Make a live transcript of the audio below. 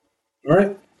All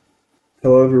right.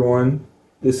 Hello, everyone.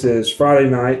 This is Friday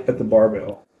night at the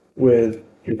Barbell with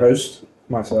your host,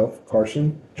 myself,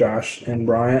 Carson, Josh, and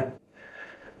Bryant.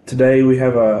 Today we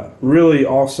have a really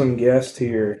awesome guest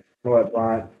here. I'll let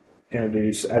Bryant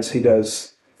introduce as he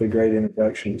does the great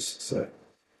introductions.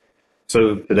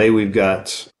 So today we've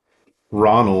got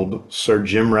Ronald, Sir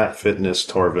Jim Rat Fitness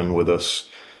Tarvin with us.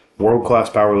 World class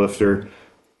powerlifter,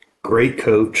 great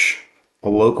coach, a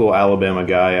local Alabama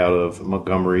guy out of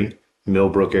Montgomery,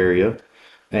 Millbrook area,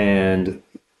 and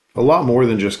a lot more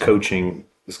than just coaching.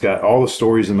 He's got all the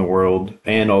stories in the world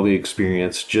and all the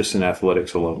experience just in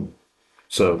athletics alone.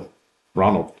 So,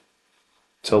 Ronald,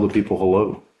 tell the people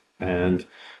hello, and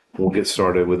we'll get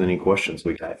started with any questions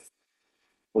we have,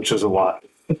 which is a lot.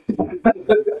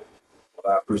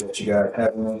 I appreciate you guys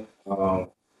having me.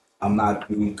 I'm not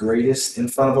the greatest in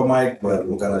front of a mic, but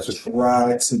we're gonna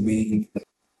try to be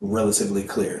relatively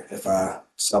clear. If I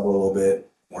stumble a little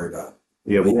bit, don't worry about it.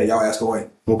 Yeah, But yeah, y'all ask away.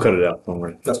 we'll cut it out. Don't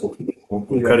worry. That's cool.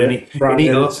 We'll cut any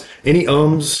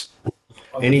ums,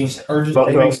 any He'll fuck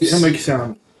make, ups. he'll make you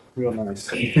sound real nice.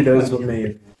 He does with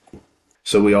me.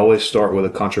 So we always start with a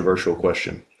controversial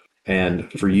question.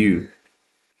 And for you,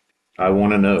 I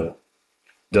want to know,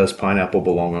 does pineapple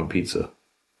belong on pizza?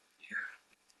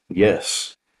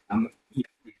 Yes. I'm,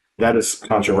 That is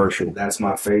controversial. that's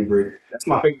my favorite. That's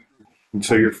my favorite.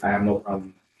 So I have no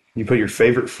problem. you put your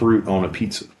favorite fruit on a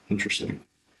pizza. Interesting.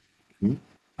 I'm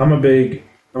a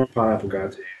pineapple guy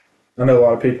too. I know a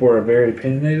lot of people are very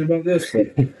opinionated about this,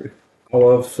 but I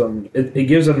love some. It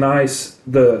gives a nice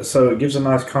it gives a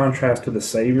nice contrast to the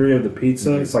savory of the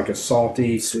pizza. It's like a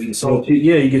salty, Sweet and salty. salty.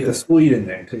 Yeah, you get the sweet in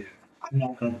there too. I'm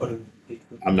not gonna put it in pizza.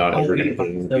 I'm not ever going to put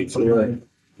it in pizza. Really,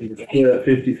 yeah,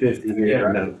 50-50 here.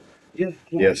 Yeah. No. Yeah.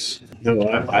 Yes. No,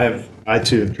 I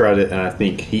too have tried it, and I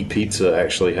think Heat Pizza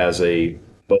actually has a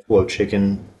buffalo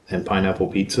chicken and pineapple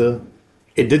pizza.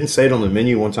 It didn't say it on the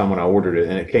menu one time when I ordered it,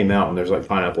 and it came out and there's like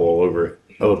pineapple all over it.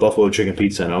 Oh, a buffalo chicken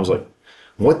pizza, and I was like,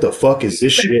 "What the fuck is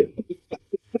this shit?"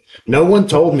 No one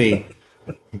told me.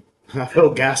 I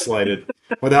felt gaslighted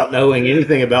without knowing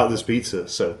anything about this pizza.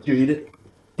 So You eat it?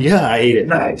 yeah, I ate it.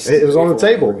 Nice. It was on the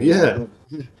table. Yeah.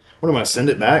 What am I send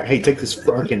it back? Hey, take this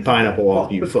fucking pineapple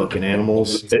off, you fucking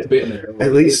animals. At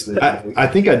least I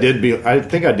think I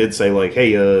did say like,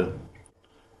 hey,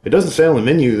 it doesn't say on the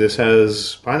menu this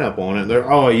has pineapple on it.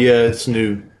 They're oh yeah, it's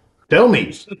new. Tell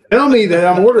me that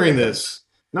I'm ordering this.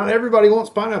 Not everybody wants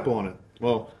pineapple on it.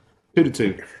 Well,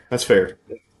 2-2. That's fair.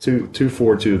 Two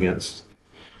for, two against.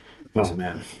 Oh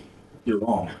man. You're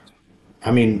wrong. I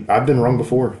mean, I've been wrong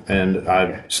before, and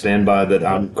I stand by that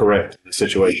I'm correct in the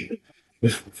situation.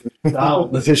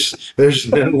 There's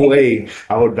no way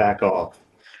I would back off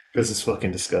because it's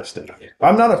fucking disgusting.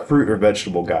 I'm not a fruit or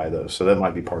vegetable guy though, so that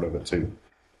might be part of it too.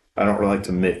 I don't really like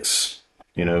to mix.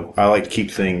 I like to keep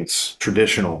things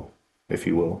traditional, if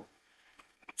you will,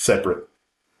 separate.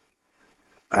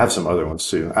 I have some other ones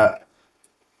too. I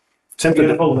tempted.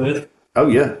 Get a hold of it. Oh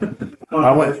yeah,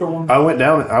 I went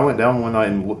down one night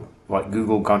and like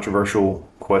Googled controversial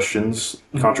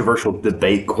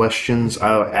debate questions.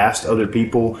 I asked other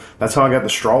people. That's how I got the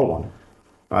straw one.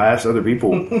 I asked other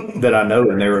people that I know,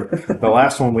 and they were the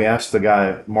last one. We asked the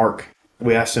guy Mark.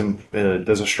 We asked him,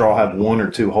 "Does a straw have one or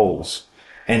two holes?"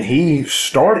 And he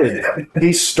started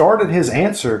his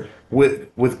answer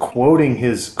with quoting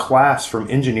his class from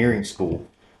engineering school.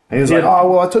 And he was like, "Oh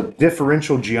well, I took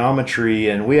differential geometry,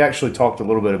 and we actually talked a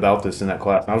little bit about this in that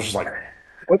class." And I was just like,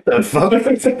 "What the fuck?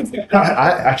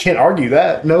 I can't argue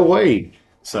that. No way."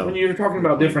 So When you're talking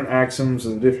about different axioms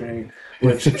and different,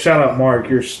 which shout out Mark,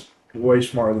 you're way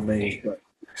smarter than me, but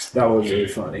that was really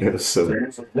funny. it was so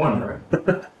One,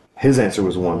 right? his answer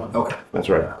was one. Okay. That's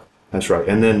right. That's right.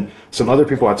 And then some other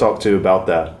people I talked to about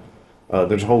that.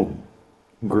 There's a whole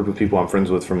group of people I'm friends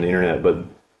with from the internet, but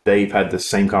they've had this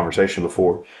same conversation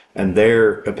before, and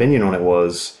their opinion on it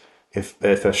was if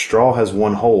a straw has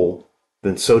one hole,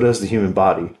 then so does the human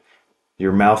body.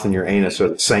 Your mouth and your anus are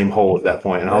the same hole at that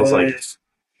point. And I was like,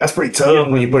 that's pretty tough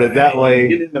when you put it that way.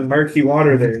 Get in the murky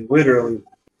water there, literally.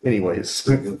 Anyways,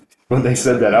 when they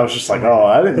said that, I was just like, oh,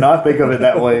 I did not think of it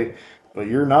that way. But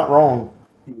you're not wrong,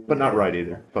 but not right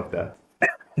either. Fuck that.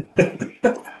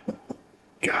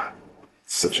 God,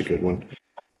 such a good one.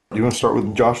 Do you want to start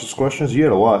with Josh's questions? You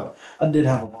had a lot. I did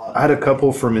have a lot. I had a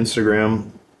couple from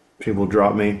Instagram. People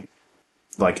dropped me,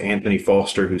 like Anthony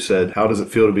Foster, who said, "How does it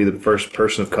feel to be the first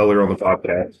person of color on the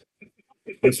podcast?"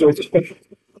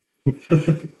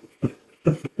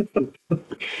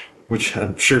 Which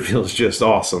I'm sure feels just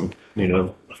awesome.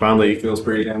 Finally It feels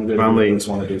pretty damn good. Finally. I just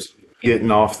want to do something.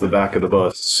 getting off the back of the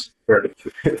bus.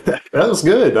 That was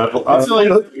good. I feel like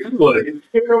that's a good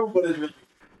one.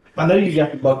 I know you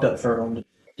got the bucked up shirt on.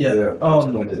 Yeah.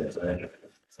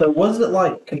 So was it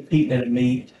like competing in a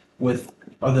meet with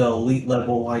the elite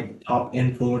level, like top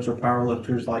influencer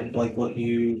powerlifters like Blake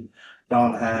Hughes,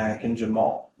 Don Hack, and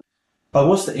Jamal? Like,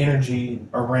 what's the energy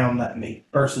around that meet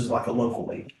versus like a local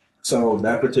meet? So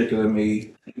that particular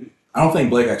meet, I don't think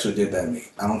Blake actually did that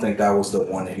meet. I don't think that was the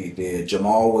one that he did.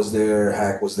 Jamal was there,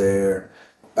 Hack was there.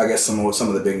 I guess some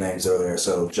of the big names are there.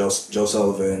 So Joe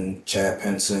Sullivan, Chad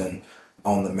Penson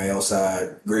on the male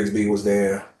side, Grigsby was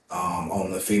there.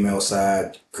 On the female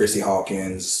side, Christy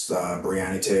Hawkins,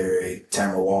 Brianna Terry,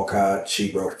 Tamara Walcott,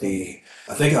 she broke I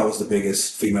think I was the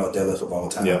biggest female deadlift of all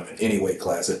time in any weight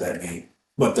class at that meet.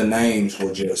 But the names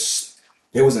were just,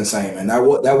 it was insane, man.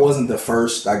 That wasn't the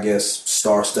first, I guess,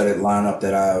 star-studded lineup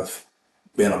that I've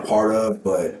been a part of,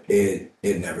 but it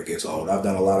never gets old. I've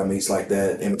done a lot of meets like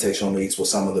that, invitational meets with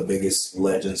some of the biggest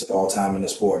legends of all time in the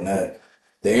sport, and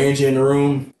the energy in the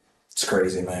room, it's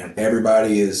crazy, man.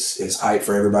 Everybody is hyped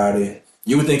for everybody.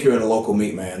 You would think you're at a local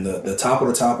meet, man. The top of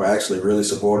the top are actually really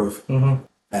supportive. Mm-hmm.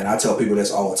 And I tell people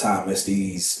this all the time. It's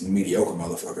these mediocre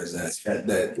motherfuckers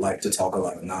that like to talk a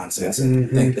lot of nonsense and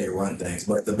think they run things.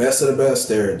 But the best of the best,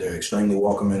 they're extremely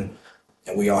welcoming,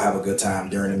 and we all have a good time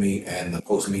during the meet. And the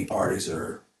post meet parties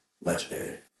are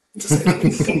legendary. To say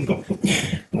the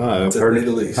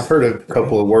least. I've heard a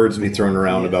couple of words be thrown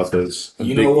around about those.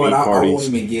 You know what? I won't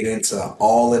even get into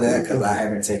all of that because I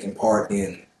haven't taken part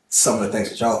in some of the things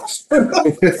that y'all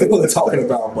are talking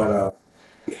about. But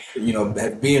you know,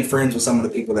 being friends with some of the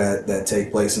people that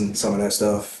take place in some of that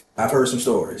stuff, I've heard some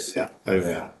stories.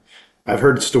 I've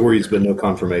heard stories, but no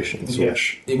confirmations.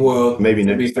 Well, maybe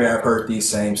to be fair, I've heard these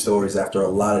same stories after a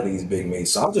lot of these big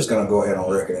meets. So I'm just gonna go ahead on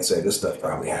record and say this stuff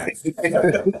probably happened.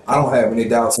 I don't have any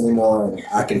doubts anymore. And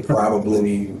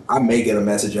I may get a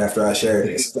message after I share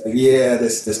this. Like, yeah,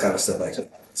 this kind of stuff actually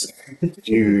happens.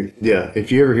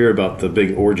 If you ever hear about the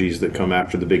big orgies that come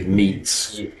after the big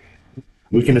meets,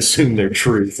 we can assume they're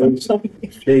true.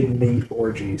 Big meat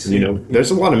orgies. You know,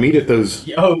 there's a lot of meat at those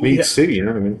meets too. You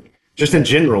know what I mean? Just in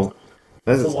general,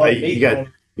 you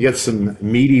got some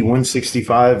meaty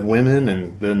 165 women,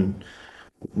 and then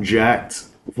jacked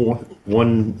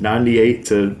 198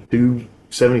 to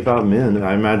 275 men.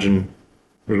 I imagine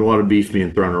there's a lot of beef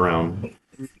being thrown around.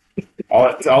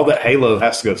 All that halo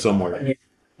has to go somewhere.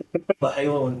 The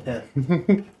halo intent.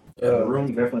 The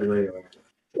room definitely radio.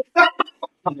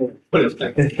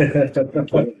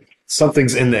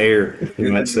 Something's in the air,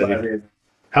 you might say.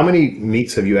 How many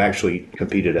meets have you actually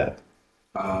competed at?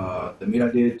 The meet I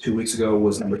did 2 weeks ago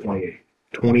was number 28.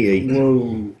 28.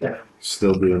 Whoa.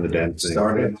 Still doing the damn thing.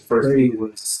 Started first meet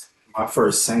was my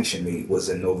first sanction meet was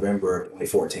in November of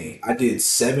 2014. I did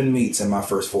 7 meets in my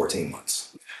first 14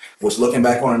 months. Which looking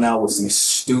back on it now was the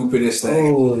stupidest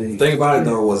thing. The thing about it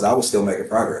though was I was still making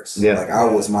progress. Yeah.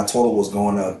 Like my total was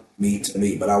going up meet to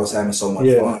meet, but I was having so much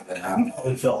fun. And I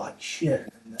probably felt like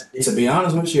shit. To be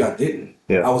honest with you, I didn't.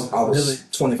 Yeah. I was really?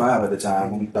 25 at the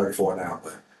time. I'm 34 now,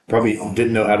 but probably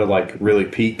didn't know how to like really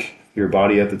peak your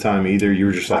body at the time either. You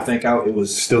were just like, I think it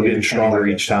was still getting stronger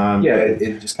each time. Yeah,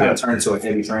 it just kind of turned into a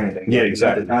heavy training thing. Yeah,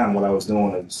 exactly. At the time, what I was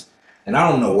doing was, and I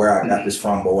don't know where I got this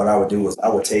from, but what I would do was I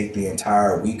would take the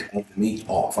entire week of the meet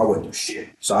off. I wouldn't do shit.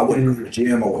 So I wouldn't go to the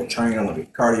gym. I wouldn't train. I wouldn't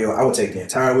do cardio. I would take the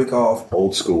entire week off.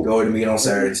 Old school. Go to the meet on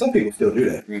Saturday. Some people still do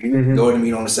that. Mm-hmm. Go to the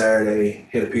meet on a Saturday,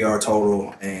 hit a PR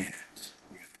total, and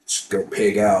just go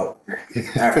pig out.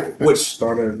 After, which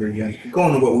Start over again.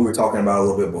 going to what we were talking about a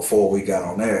little bit before we got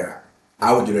on there,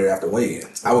 I would do that after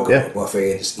weigh-ins. I would go to a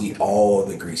buffet and just eat all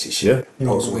the greasy shit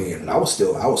post weigh-in. And I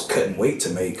was cutting weight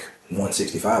to make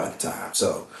 165 at the time.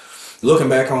 So looking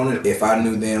back on it, if I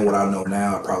knew then what I know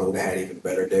now, I probably would have had even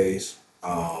better days.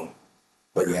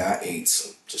 But yeah, I ate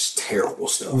some just terrible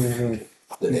stuff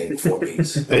the day before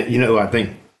meets. You know, I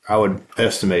think I would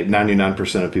estimate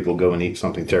 99% of people go and eat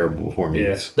something terrible before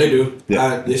meets. They do.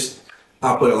 Yeah.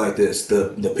 I'll put it like this.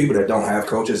 The people that don't have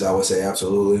coaches, I would say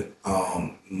absolutely.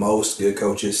 Most good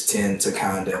coaches tend to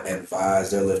kind of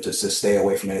advise their lifters to stay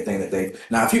away from anything that they...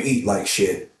 Now, if you eat like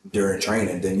shit during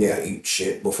training, then eat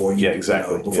shit before you, you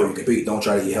compete. Don't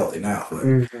try to eat healthy now. But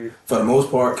for the most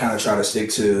part, kind of try to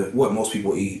stick to what most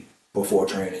people eat before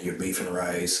training, your beef and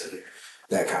rice and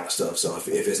that kind of stuff. So if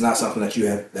it's not something that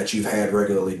you've had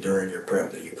regularly during your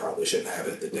prep, then you probably shouldn't have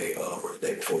it the day of or the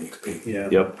day before you compete. Yeah.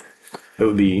 Yep. It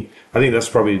would be, I think that's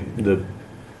probably the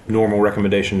normal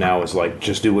recommendation now is like,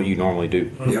 just do what you normally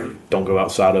do. Yep. Don't go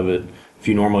outside of it. If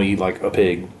you normally eat like a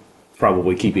pig,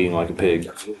 probably keep eating like a pig.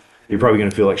 You're probably going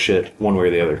to feel like shit one way or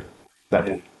the other that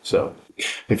day. So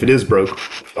if it is broke,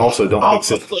 also don't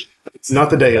fix it. It's not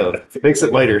the day of. Fix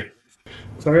it later.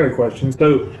 So I got a question.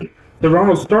 So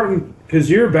Ronald, starting, because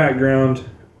your background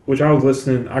which I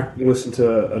listened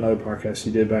to another podcast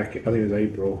you did back, I think it was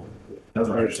April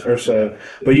or so.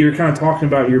 But you were kind of talking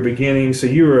about your beginning. So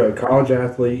you were a college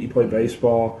athlete, you played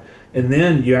baseball, and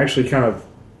then you actually kind of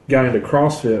got into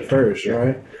CrossFit first,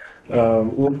 right?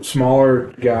 Little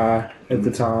smaller guy at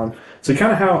the time. So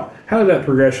kind of how did that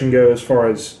progression go as far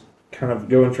as kind of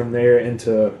going from there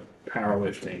into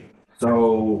powerlifting?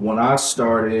 So when I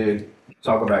started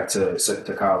talking back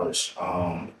to college,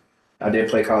 I did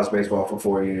play college baseball for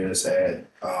 4 years I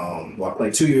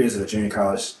played 2 years at a junior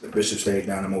college, the Bishop State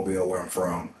down in Mobile, where I'm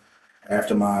from.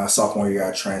 After my sophomore year,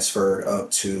 I transferred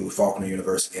up to Faulkner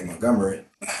University in Montgomery,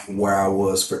 where I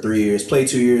was for 3 years, played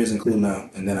 2 years, including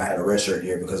and then I had a redshirt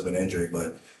year because of an injury.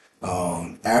 But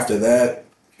after that,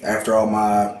 after all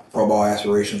my pro ball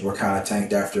aspirations were kind of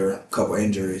tanked after a couple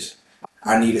injuries,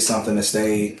 I needed something to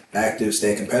stay active,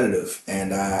 stay competitive.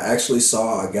 And I actually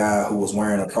saw a guy who was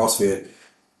wearing a CrossFit.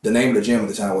 The name of the gym at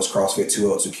the time was CrossFit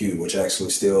 202Q, which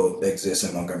actually still exists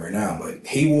in Montgomery now. But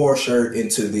he wore a shirt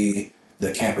into the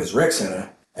campus rec center,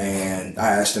 and I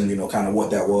asked him, kind of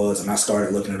what that was, and I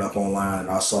started looking it up online, and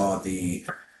I saw there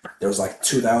was like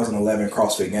 2011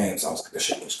 CrossFit Games. I was like, this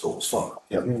shit looks cool as fuck.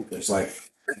 Yep. It's like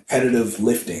competitive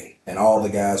lifting, and all the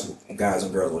guys and girls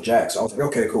were jacked. So I was like,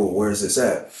 okay, cool. Where is this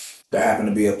at? There happened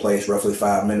to be a place roughly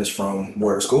 5 minutes from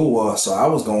where the school was. So I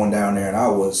was going down there, and I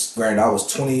was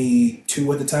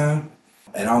 22 at the time.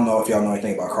 And I don't know if y'all know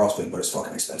anything about CrossFit, but it's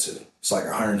fucking expensive. It's like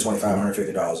 $125,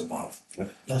 $150 a month.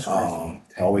 That's crazy.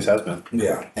 It always has been.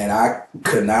 Yeah. And I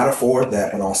could not afford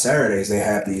that. But on Saturdays, they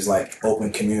have these like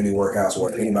open community workouts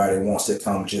where if anybody wants to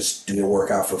come just do a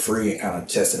workout for free and kind of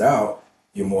test it out,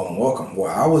 you're more than welcome.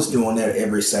 Well, I was doing that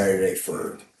every Saturday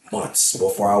for months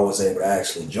before I was able to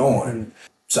actually join.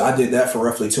 So I did that for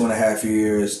roughly 2.5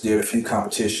 years, did a few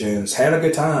competitions, had a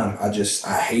good time.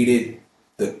 I hated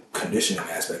the conditioning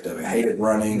aspect of it. Hated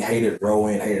running, hated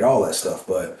rowing, hated all that stuff.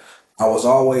 But I was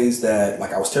always I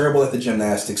was terrible at the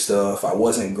gymnastic stuff. I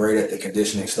wasn't great at the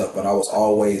conditioning stuff, but I was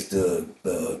always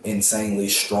the insanely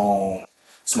strong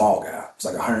small guy. It's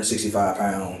like 165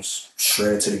 pounds,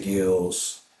 shredded to the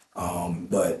gills.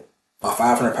 But a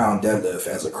 500-pound deadlift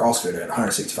as a CrossFitter at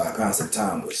 165 pounds at the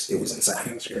time was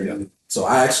insane. So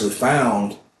I actually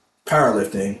found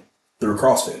powerlifting through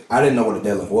CrossFit. I didn't know what a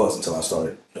deadlift was until I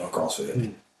started doing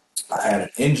CrossFit. I had an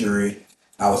injury.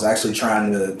 I was actually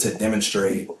trying to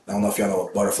demonstrate. I don't know if y'all know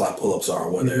what butterfly pull-ups are,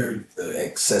 where they're the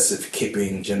excessive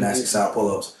kipping gymnastic style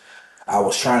pull-ups. I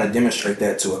was trying to demonstrate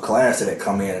that to a class that had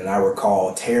come in, and I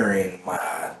recall tearing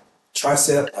my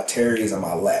tricep, my teres, and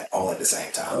my lat all at the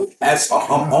same time.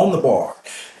 I'm on the bar,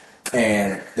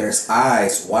 and there's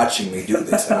eyes watching me do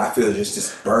this, and I feel just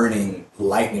this burning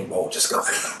lightning bolt just go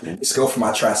from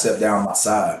my tricep down my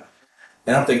side.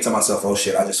 And I'm thinking to myself, oh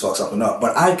shit, I just fucked something up.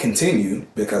 But I continue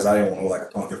because I didn't want to look like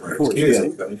a punk in front of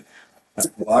kids.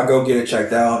 Well, I go get it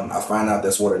checked out, and I find out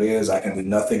that's what it is. I can do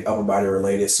nothing upper body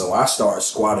related, so I start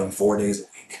squatting 4 days a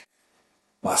week.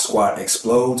 My squat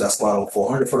explodes. I squat over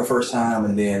 400 for the first time,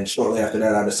 and then shortly after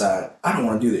that, I decide I don't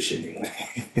want to do this shit anymore.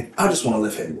 I just want to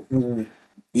lift heavy.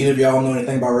 Either of y'all know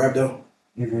anything about rhabdo?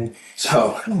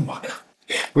 So, oh my God.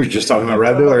 We were just talking about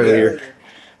rhabdo earlier.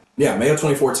 Yeah, May of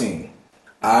 2014.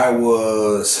 I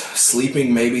was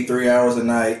sleeping maybe 3 hours a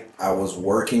night. I was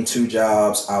working 2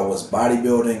 jobs. I was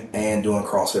bodybuilding and doing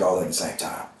CrossFit all at the same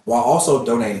time, while also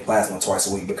donating plasma twice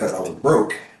a week because I was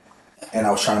broke and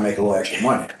I was trying to make a little extra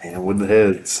money. And with the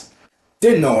heads.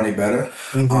 Didn't know any better.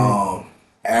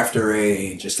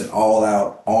 After just an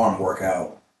all-out arm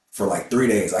workout for like 3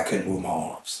 days, I couldn't move my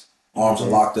arms. Arms are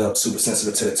locked up, super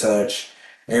sensitive to the touch.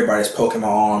 Everybody's poking my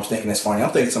arms, thinking it's funny.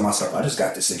 I'm thinking to myself, I just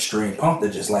got this extreme pump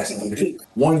that just lasted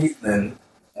one evening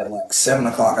at like 7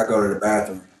 o'clock. I go to the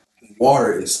bathroom.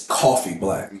 Water is coffee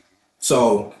black.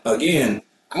 So again,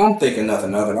 I'm thinking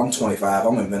nothing of it. I'm 25.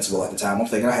 I'm invincible at the time. I'm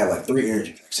thinking I had like 3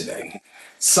 energy drinks today.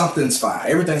 Something's fine.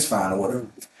 Everything's fine or whatever.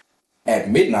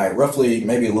 At midnight, roughly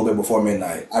maybe a little bit before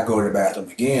midnight, I go to the bathroom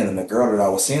again, and the girl that I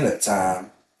was seeing at the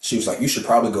time, she was like, you should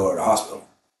probably go to the hospital.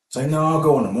 I was like, no, I'll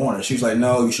go in the morning. She was like,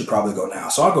 no, you should probably go now.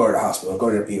 So I go to the hospital, go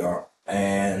to the ER,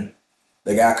 and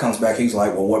the guy comes back. He's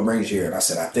like, well, what brings you here? And I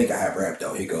said, I think I have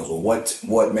rhabdo. He goes, well,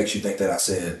 what makes you think that? I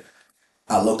said,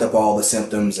 I looked up all the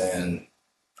symptoms, and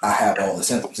I have all the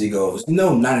symptoms. He goes,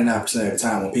 99% of the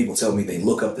time when people tell me they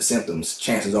look up the symptoms,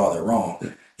 chances are they're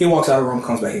wrong. He walks out of the room,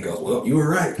 comes back, he goes, well, you were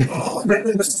right.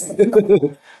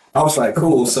 I was like,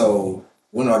 cool. So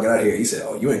when do I get out of here? He said,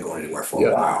 oh, you ain't going anywhere for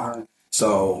a while.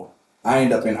 So I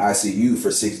ended up in ICU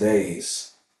for 6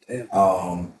 days.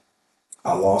 I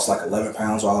lost like 11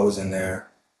 pounds while I was in there.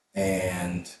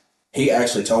 And he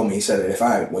actually told me, he said that if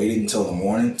I had waited until the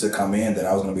morning to come in, that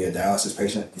I was going to be a dialysis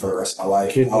patient for the rest of my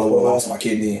life. I would have lost my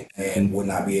kidney and would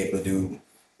not be able to do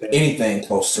anything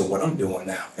close to what I'm doing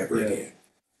now ever again.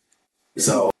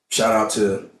 So shout out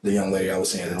to the young lady I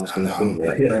was saying that I'm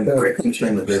extremely grateful.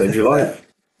 Saved your life.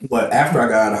 But after I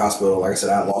got out of the hospital, like I said,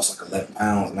 I lost like 11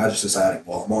 pounds, and I just decided,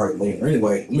 well, I'm already lean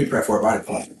anyway. Let me prep for a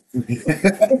bodybuilding.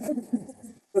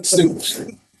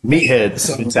 Stupid.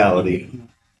 Meathead mentality.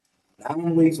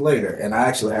 9 weeks later, and I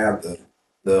actually have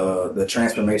the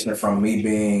transformation from me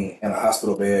being in a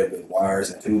hospital bed with wires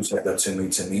and tubes hooked up to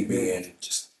me being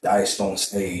just diced on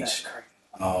stage.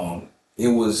 It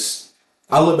was.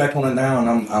 I look back on it now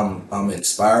and I'm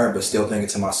inspired, but still thinking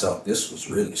to myself, this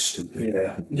was really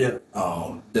stupid. Yeah.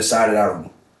 Decided I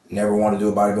never want to do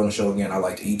a bodybuilding show again. I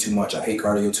like to eat too much. I hate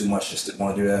cardio too much. Just didn't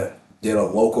want to do that. Did a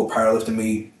local powerlifting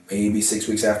meet maybe 6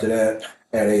 weeks after that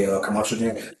at a commercial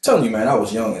gym. I'm telling you, man, I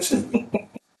was young and stupid.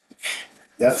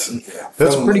 That's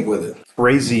pretty with it.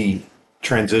 Crazy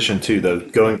transition too, though.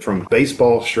 Going from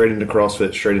baseball straight into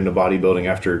CrossFit, straight into bodybuilding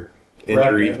after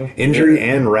injury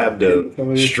and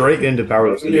rhabdo, straight into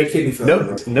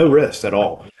powerlifting. No rest at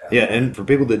all. Yeah, and for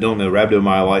people that don't know,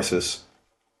 rhabdomyolysis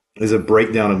is a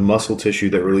breakdown of muscle tissue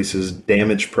that releases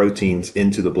damaged proteins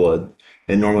into the blood.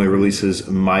 It normally releases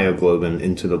myoglobin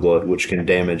into the blood, which can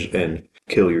damage and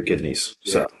kill your kidneys.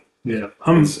 So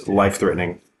it's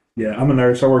life-threatening. Yeah, I'm a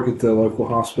nurse. I work at the local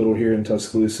hospital here in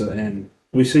Tuscaloosa, and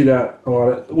we see that a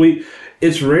lot.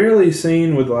 It's rarely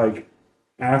seen with like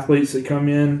athletes that come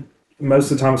in.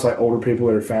 Most of the time, it's like older people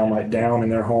that are found like down in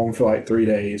their home for like 3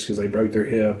 days because they broke their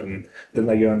hip, and then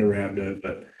they go into rhabdo.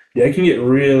 But yeah, it can get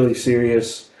really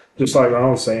serious. Just like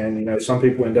Ronald was saying, some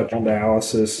people end up on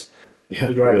dialysis.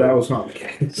 Yeah, right. That was not the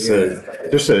case.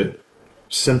 Just a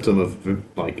symptom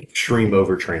of like extreme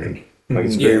overtraining. Like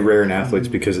it's very rare in athletes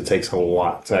because it takes a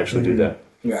lot to actually do that.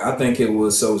 Yeah, I think it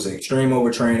was extreme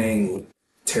overtraining,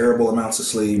 terrible amounts of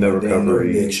sleep, no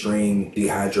recovery, the extreme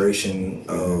dehydration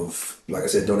of, like I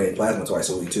said, donating plasma twice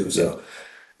a week too. So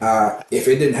if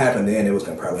it didn't happen then, it was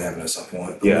going to probably happen at some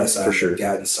point. Unless I had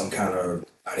gotten some kind of,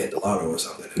 I hit the lotto or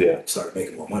something and started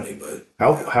making more money. But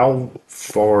how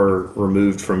far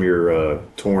removed from your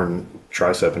torn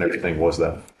tricep and everything was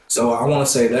that? So I want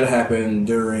to say that happened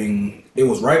it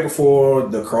was right before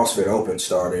the CrossFit Open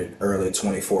started, early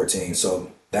 2014. So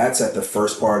that's at the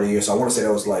first part of the year. So I want to say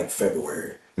that was like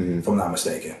February, if I'm not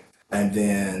mistaken. And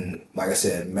then, like I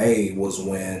said, May was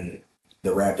when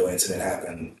the rhabdo incident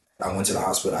happened. I went to the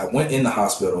hospital. I went in the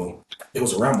hospital. It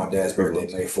was around my dad's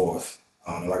birthday, May 4th.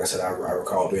 Like I said, I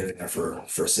recall being in there for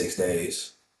 6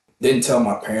 days. Didn't tell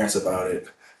my parents about it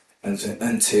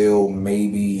until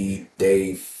maybe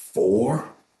day 4.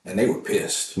 And they were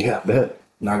pissed. Yeah, I bet.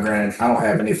 Now, granted, I don't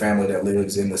have any family that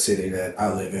lives in the city that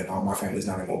I live in. All my family's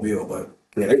not in Mobile, but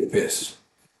yeah, they were pissed.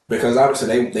 Because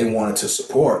obviously they wanted to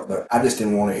support, but I just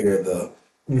didn't want to hear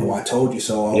I told you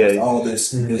so. All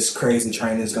this crazy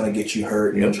training is going to get you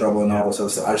hurt and in trouble and all this other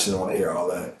stuff. I just didn't want to hear all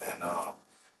that. And,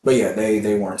 but yeah,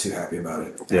 they weren't too happy about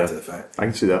it after the fact. I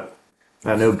can see that.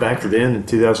 I know back then in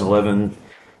 2011,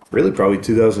 really probably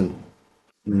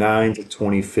 2009 to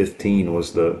 2015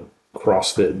 was the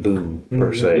CrossFit boom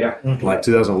per se. Yeah. Like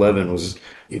 2011 was,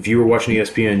 if you were watching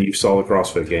ESPN, you saw the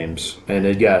CrossFit games, and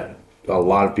it got a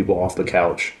lot of people off the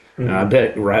couch. And I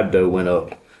bet rhabdo went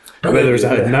up. I bet there was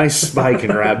a nice spike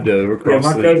in rhabdo across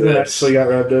my cousin actually got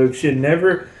rhabdo. She had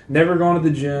never gone to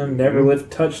the gym, never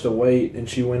touched a weight, and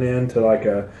she went into like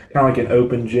a kind of like an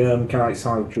open gym, kind of like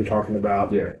something that you're talking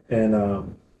about. Yeah.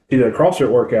 And she did a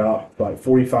CrossFit workout for like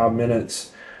 45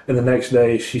 minutes. And the next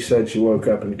day, she said she woke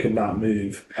up and could not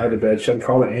move out of bed. She had to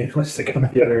call the ambulance to come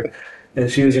get her.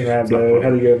 And she was in rhabdo,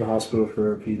 had to go in the hospital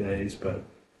for a few days.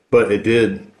 But it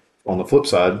did, on the flip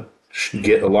side,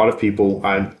 get a lot of people.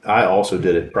 I also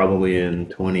did it probably in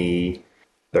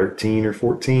 2013 or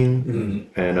 14.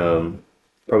 And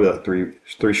probably like three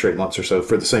straight months or so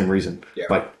for the same reason. Yeah.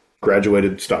 Like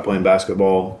graduated, stopped playing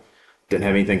basketball, didn't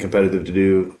have anything competitive to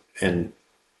do. And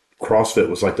CrossFit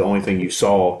was like the only thing you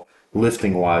saw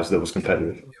lifting wise that was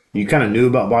competitive. You kind of knew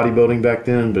about bodybuilding back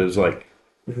then, but it was like,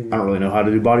 I don't really know how to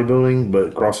do bodybuilding,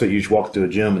 but CrossFit, you just walk to a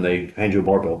gym and they hand you a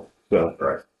barbell.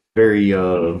 So very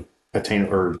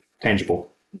attainable or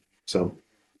tangible. So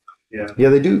yeah,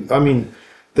 they do. I mean,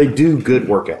 they do good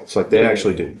workouts. Like they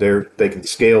actually do. They can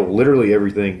scale literally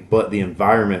everything, but the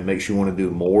environment makes you want to do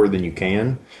more than you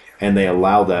can, and they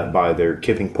allow that by their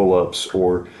kipping pull-ups,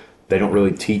 or they don't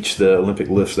really teach the Olympic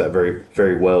lifts that very,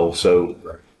 very well. So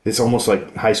it's almost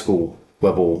like high school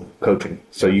level coaching.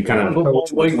 So you kind of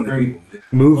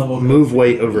move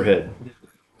weight overhead.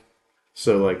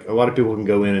 So like a lot of people can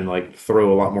go in and like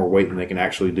throw a lot more weight than they can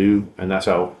actually do, and that's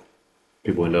how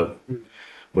people end up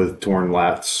with torn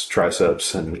lats,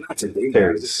 triceps, and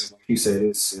tears. Like you said,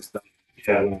 it's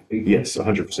Yeah. Yes,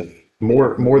 100%.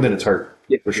 More than it's hurt,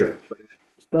 for sure.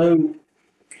 So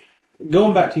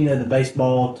going back to the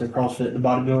baseball to CrossFit to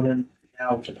bodybuilding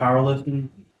now to powerlifting.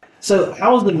 So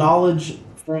how is the knowledge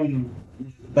from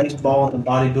baseball and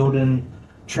bodybuilding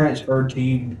transferred to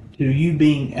you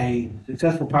being a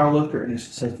successful powerlifter and a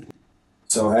successful?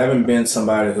 So having been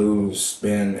somebody who's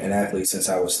been an athlete since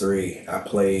I was 3, I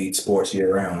played sports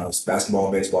year round. I was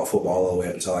basketball, baseball, football all the way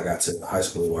up until I got to high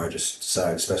school where I just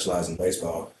decided to specialize in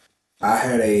baseball. I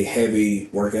had a heavy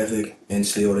work ethic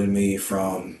instilled in me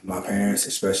from my parents,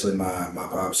 especially my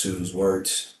pops who's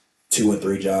worked 2 and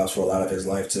 3 jobs for a lot of his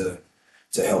life to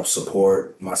help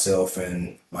support myself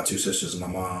and my 2 sisters and my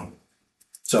mom.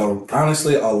 So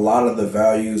honestly, a lot of the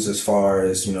values as far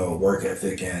as, work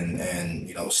ethic and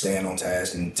staying on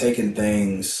task and taking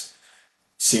things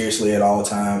seriously at all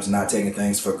times, not taking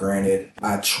things for granted.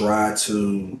 I try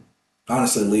to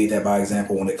honestly lead that by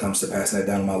example when it comes to passing that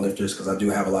down to my lifters, because I do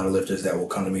have a lot of lifters that will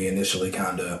come to me initially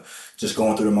kind of just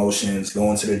going through the motions,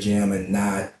 going to the gym and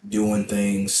not doing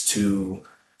things to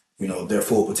their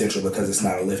full potential because it's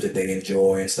not a lift that they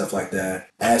enjoy and stuff like that.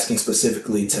 Asking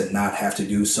specifically to not have to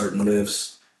do certain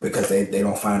lifts because they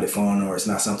don't find it fun or it's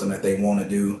not something that they want to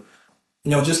do.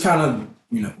 Just kind of,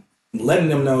 letting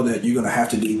them know that you're going to have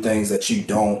to do things that you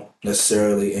don't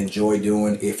necessarily enjoy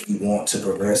doing if you want to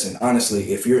progress. And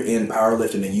honestly, if you're in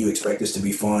powerlifting and you expect this to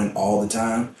be fun all the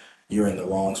time, you're in the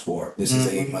wrong sport. This is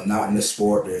a monotonous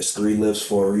sport. There's 3 lifts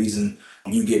for a reason.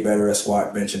 You get better at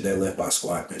squat, bench, and deadlift by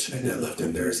squat, bench, and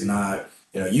deadlifting. There's not,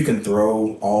 you can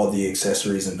throw all the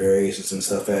accessories and variations and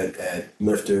stuff at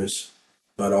lifters,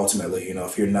 but ultimately,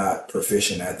 if you're not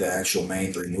proficient at the actual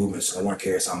main 3 movements, no one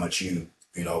cares how much you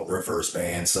reverse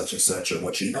band, such and such, or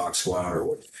what you box squat,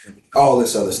 or all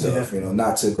this other stuff,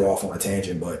 not to go off on a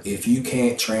tangent, but if you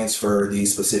can't transfer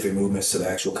these specific movements to the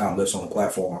actual comp lifts on the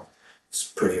platform, it's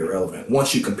pretty irrelevant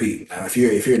once you compete. Now, if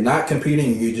you're not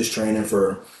competing, you're just training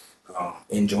for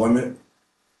enjoyment.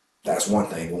 That's one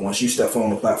thing. But once you step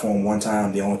on the platform one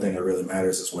time, the only thing that really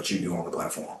matters is what you do on the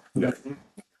platform. Yeah.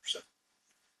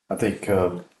 I think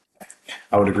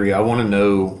I would agree. I want to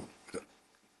know,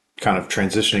 kind of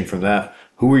transitioning from that,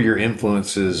 who are your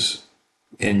influences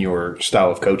in your style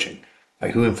of coaching?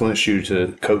 Like, who influenced you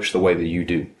to coach the way that you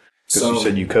do? Because you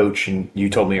said you coach, and you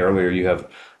told me earlier you have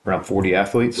around 40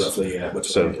 athletes. Roughly, yeah. But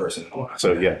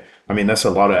So yeah, I mean, that's a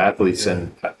lot of athletes,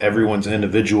 and everyone's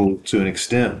individual to an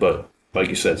extent. But like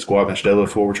you said, squat, bench,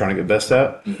 deadlift, what we're trying to get best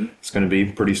at, it's going to be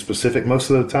pretty specific most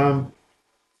of the time.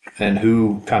 And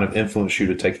who kind of influenced you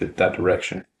to take that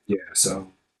direction? Yeah,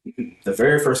 so the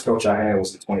very first coach I had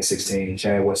was in 2016,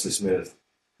 Chad Wesley Smith.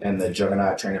 And the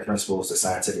juggernaut training principles, the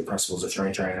scientific principles of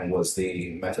training was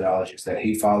the methodologies that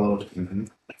he followed.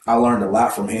 I learned a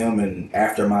lot from him, and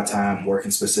after my time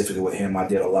working specifically with him, I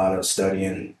did a lot of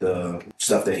studying the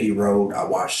stuff that he wrote. I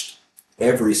watched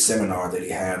every seminar that he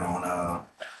had on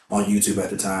YouTube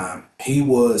at the time.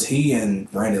 He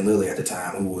and Brandon Lilly at the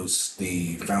time, who was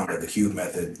the founder of the Cube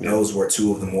method. Those were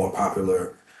 2 of the more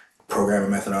popular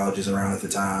programming methodologies around at the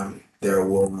time. There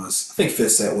was, I think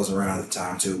Fifth Set was around at the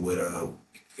time too with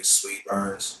Sweet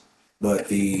Burns. But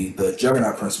the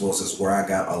juggernaut principles is where I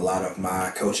got a lot of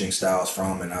my coaching styles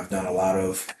from, and I've done a lot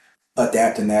of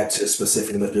adapting that to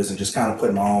specific lifters and just kind of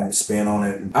putting my own spin on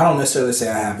it. I don't necessarily say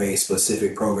I have a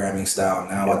specific programming style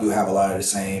now. I do have a lot of the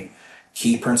same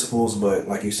key principles, but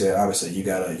like you said, obviously you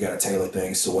gotta tailor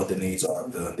things to what the needs are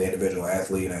of the individual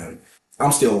athlete, and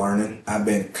I'm still learning. I've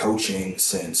been coaching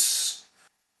since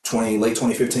late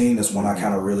 2015 is when I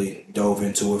kind of really dove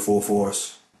into it full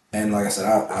force. And like I said,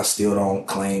 I still don't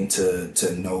claim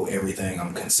to know everything.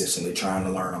 I'm consistently trying to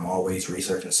learn. I'm always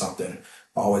researching something,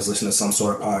 always listening to some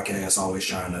sort of podcast, always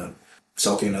trying to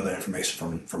soak in other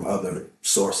information from other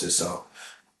sources. So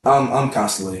I'm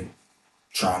constantly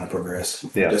trying to progress.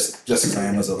 Yeah. Just as I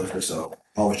am as a lifter. So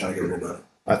always trying to get a little better.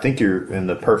 I think you're in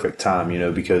the perfect time,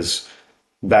 because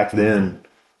back then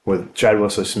with Chad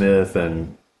Wesley Smith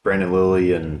and Brandon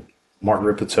Lilly and Mark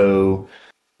Ripito,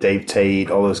 Dave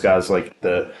Tate, all those guys, like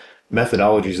the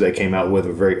methodologies they came out with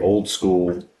are very old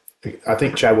school. I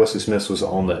think Chad Wesley Smith was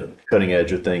on the cutting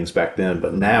edge of things back then,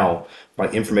 but now,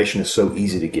 like, information is so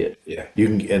easy to get. Yeah.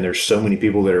 And there's so many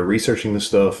people that are researching this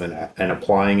stuff and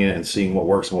applying it and seeing what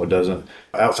works and what doesn't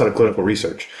outside of clinical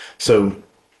research. So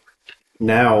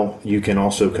now you can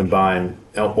also combine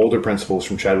older principles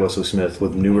from Chad Wesley Smith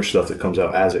with newer stuff that comes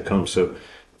out as it comes. So,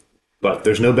 but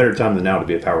there's no better time than now to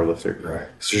be a power lifter. Right.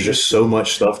 So there's just so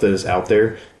much stuff that is out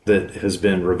there that has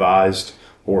been revised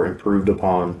or improved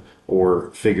upon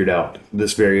or figured out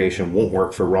this variation won't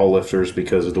work for raw lifters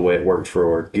because of the way it worked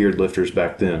for geared lifters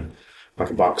back then, like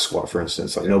a box squat, for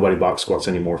instance. Like nobody box squats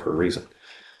anymore for a reason.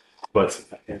 But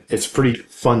it's a pretty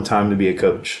fun time to be a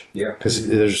coach. Yeah. Because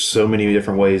there's so many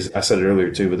different ways. I said it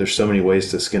earlier too, but there's so many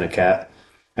ways to skin a cat.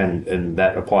 And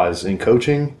that applies in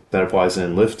coaching, that applies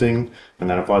in lifting, and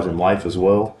that applies in life as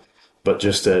well. But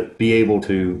just to be able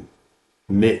to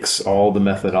mix all the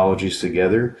methodologies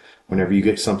together whenever you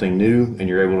get something new and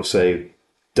you're able to say,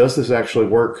 does this actually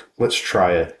work? Let's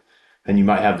try it. And you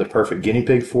might have the perfect guinea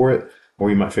pig for it, or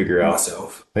you might figure out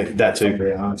Myself. that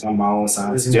too. I'm my own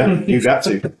science. Yeah, you got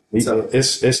to. So-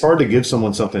 It's hard to give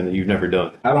someone something that you've never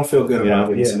done. I don't feel good about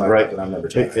giving somebody right. that I've never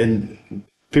tried. And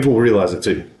people realize it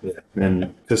too. Yeah.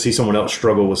 And to see someone else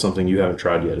struggle with something you haven't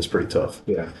tried yet is pretty tough.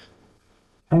 Yeah.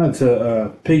 Kind of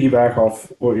to piggyback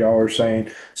off what y'all were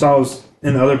saying. So I was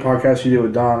in the other podcast you did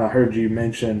with Don. I heard you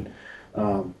mention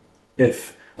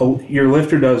if your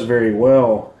lifter does very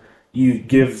well, you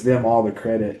give them all the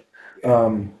credit.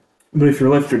 But if your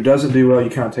lifter doesn't do well, you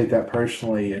kind of take that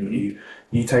personally and you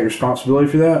take responsibility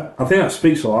for that. I think that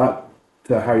speaks a lot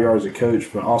to how you are as a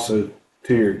coach, but also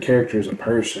to your character as a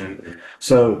person.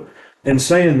 So in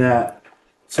saying that,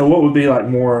 so what would be like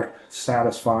more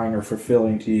satisfying or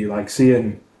fulfilling to you, like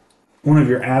seeing one of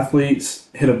your athletes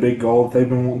hit a big goal that they've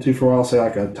been wanting to for a while, say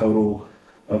like a total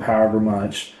of however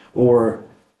much, or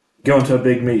going to a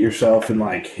big meet yourself and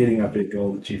like hitting a big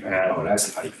goal that you've had? Oh,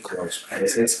 that's not even close, man.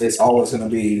 It's always going to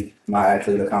be my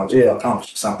athlete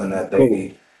accomplish something that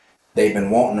they've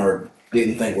been wanting or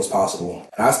didn't think was possible.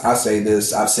 And I say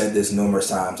this, I've said this numerous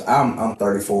times. I'm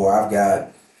 34. I've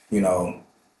got,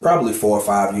 probably 4 or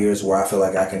 5 years where I feel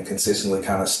like I can consistently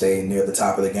kind of stay near the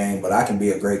top of the game, but I can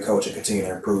be a great coach and continue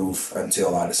to improve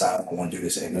until I decide I don't want to do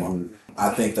this anymore. Mm-hmm.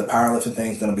 I think the powerlifting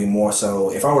thing is going to be more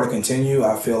so, if I were to continue,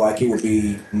 I feel like it would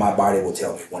be, my body will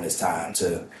tell me when it's time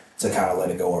to kind of let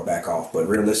it go or back off. But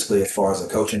realistically, as far as a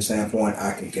coaching standpoint,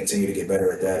 I can continue to get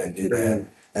better at that and do that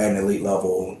at an elite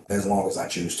level as long as I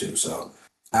choose to. So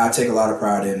I take a lot of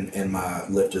pride in my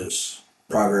lifters'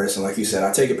 progress. And like you said,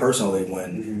 I take it personally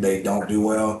when they don't do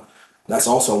well. That's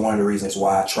also one of the reasons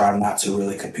why I try not to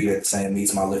really compete at the same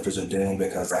meets my lifters are doing,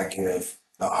 because I give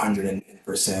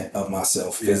 100% of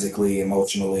myself physically,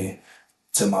 emotionally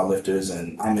to my lifters,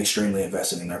 and I'm extremely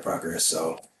invested in their progress.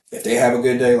 So if they have a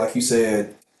good day, like you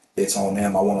said, it's on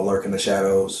them. I want to lurk in the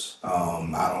shadows.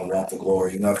 I don't want the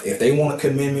glory. If they want to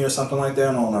commend me or something like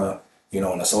that on a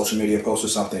social media post or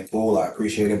something, cool, I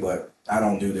appreciate it, but I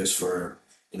don't do this for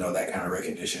that kind of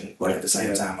recognition. But at the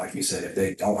same time, like you said, if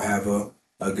they don't have a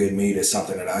good meet, it's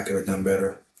something that I could have done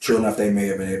better. True enough, they may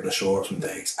have been able to show up some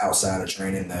things outside of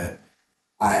training that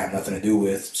I have nothing to do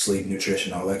with, sleep,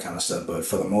 nutrition, all that kind of stuff. But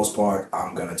for the most part,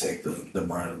 I'm going to take the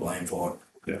brunt of the blame for it.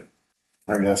 Yeah.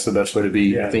 I think that's the best way to be.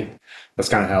 Yeah. I think that's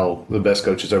kind of how the best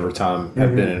coaches over time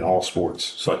have been in all sports.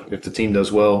 So like, if the team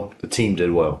does well, the team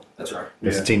did well. That's right.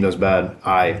 If the team does bad,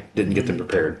 I didn't get them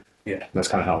prepared. Yeah. That's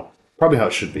kind of probably how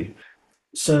it should be.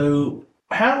 So,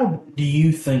 how do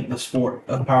you think the sport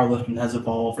of powerlifting has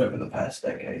evolved over the past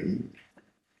decade?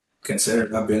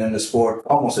 Considering I've been in the sport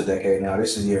almost a decade now,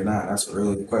 this is year 9. That's a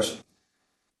really good question.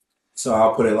 So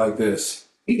I'll put it like this: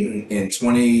 in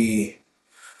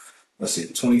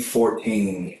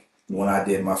 2014, when I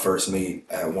did my first meet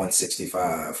at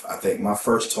 165, I think my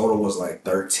first total was like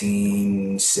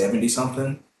 1370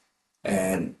 something,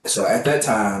 and so at that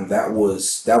time, that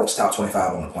was top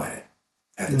 25 on the planet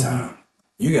at the time.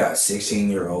 You got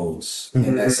 16-year-olds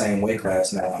in that same weight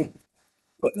class now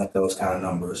putting up those kind of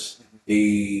numbers.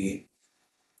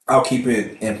 I'll keep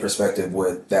it in perspective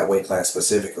with that weight class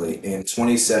specifically. In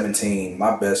 2017,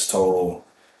 my best total,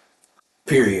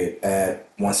 period, at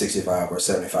 165 or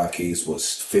 75 keys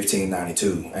was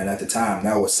 1592. And at the time,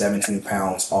 that was 17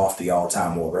 pounds off the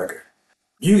all-time world record.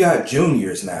 You got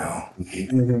juniors now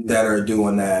that are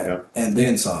doing that and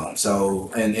then some. So,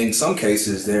 and in some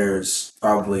cases, there's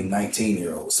probably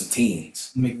 19-year-olds, some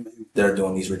teens that are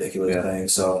doing these ridiculous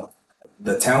things. So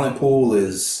the talent pool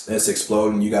it's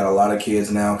exploding. You got a lot of kids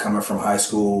now coming from high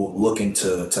school looking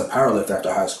to powerlift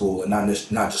after high school, and not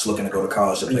just looking to go to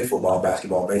college to play football,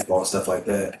 basketball, baseball, and stuff like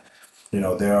that.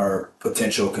 There are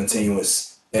potential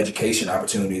continuous education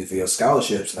opportunities via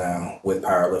scholarships now with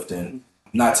powerlifting.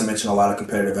 Not to mention a lot of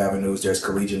competitive avenues. There's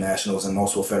collegiate nationals and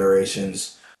multiple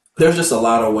federations. There's just a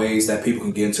lot of ways that people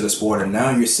can get into the sport. And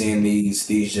now you're seeing these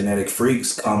genetic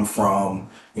freaks come from,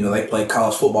 they played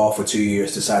college football for 2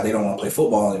 years, decide they don't want to play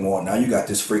football anymore. Now you got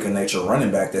this freak of nature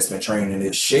running back that's been training in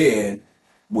his shed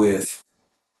with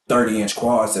 30-inch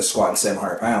quads that's squatting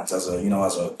 700 pounds as a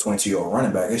 22-year-old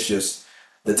running back. It's just,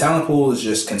 the talent pool is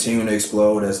just continuing to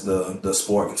explode as the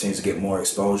sport continues to get more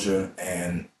exposure.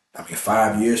 And I mean,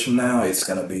 5 years from now, it's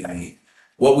going to be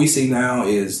what we see now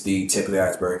is the tip of the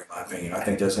iceberg, in my opinion. I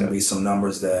think there's going to be some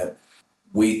numbers that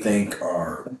we think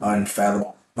are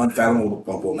unfathomable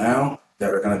now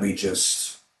that are going to be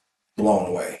just blown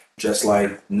away. Just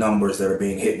like numbers that are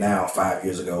being hit now 5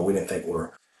 years ago, we didn't think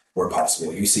were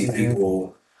possible. You see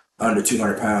people under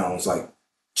 200 pounds, like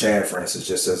Chad, for instance,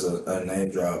 just as a name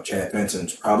drop, Chad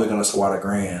Benson's probably going to squat a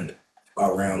grand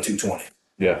around 220.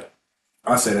 Yeah.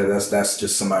 I say that's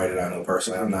just somebody that I know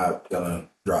personally. I'm not going to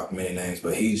drop many names,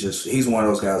 but he's one of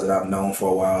those guys that I've known for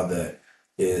a while that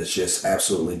is just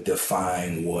absolutely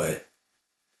defying what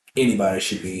anybody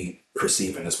should be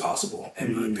perceiving as possible,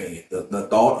 in my opinion. The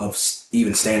thought of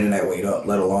even standing that weight up,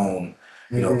 let alone,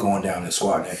 going down and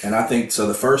squatting it. And I think, so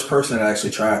the first person that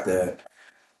actually tried that,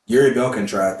 Yuri Belkin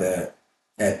tried that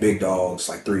at Big Dogs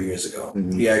like 3 years ago.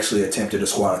 He actually attempted to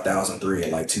squat 1,003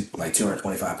 at like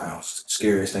 225 pounds.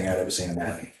 Scariest thing I'd ever seen in my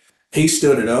life. He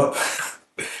stood it up.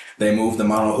 They moved the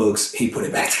mono hooks. He put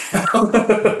it back down.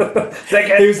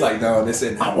 He was like, "No, this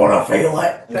isn't. I want to feel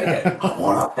it. I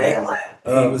want to feel it."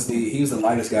 He was the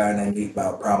lightest guy in that meet,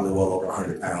 about probably well over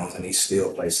 100 pounds, and he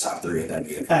still placed top 3 at that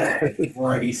meet.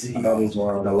 Crazy. That was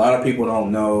wild. A lot of people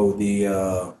don't know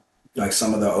the like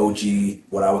some of the OG,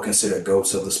 what I would consider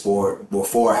goats of the sport.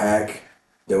 Before Hack,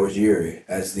 there was Yuri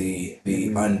as the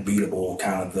unbeatable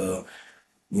kind of the.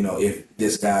 If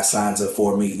this guy signs up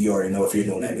for a meet, you already know if you're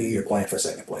doing that meet, you're playing for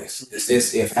second place.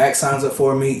 If Hack signs up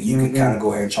for a meet, you can kind of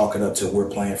go ahead and chalk it up to we're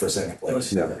playing for second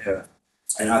place. Yeah.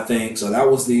 And I think so. That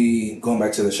was going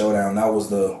back to the showdown. That was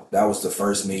the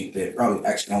first meet that probably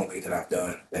actually the only meet that I've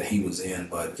done that he was in.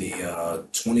 But the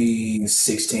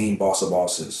 2016 Boss of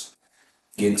Bosses,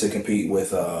 getting to compete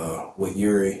with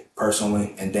Yuri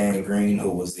personally and Dan Green,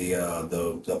 who was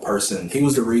the person. He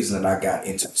was the reason that I got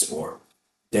into the sport.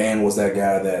 Dan was that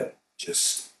guy that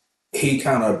he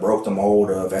kind of broke the mold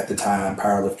of, at the time,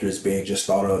 powerlifters being just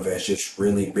thought of as just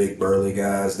really big, burly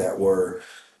guys that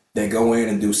go in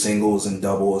and do singles and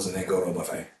doubles and then go to a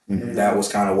buffet. That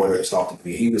was kind of what it started to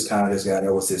be. He was kind of this guy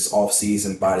that was this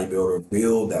off-season bodybuilder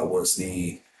build that was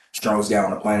the strongest guy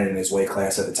on the planet in his weight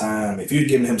class at the time. If you'd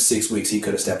given him 6 weeks, he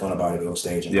could have stepped on a bodybuilding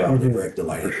stage and probably wrecked the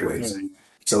light heavyweights.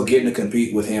 So getting to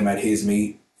compete with him at his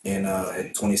meet in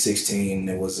 2016,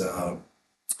 it was...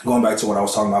 going back to what I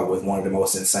was talking about with one of the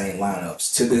most insane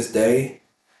lineups. To this day,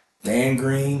 Dan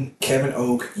Green, Kevin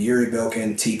Oak, Yuri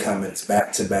Belkin, T. Cummins,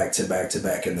 back to back to back to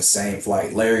back in the same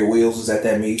flight. Larry Wheels was at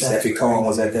that meet. Steffi Cohen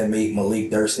was at that meet.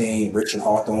 Malik Durstein, Richard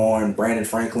Hawthorne, Brandon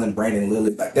Franklin, Brandon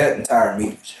Lilly. Like, that entire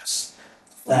meet was just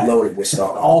loaded with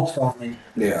stuff. All fun.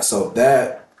 Yeah, so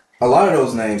a lot of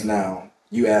those names now,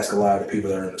 you ask a lot of the people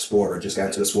that are in the sport or just got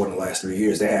into the sport in the last 3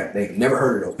 years, they've never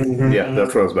heard of those. Yeah,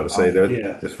 that's what I was about to say.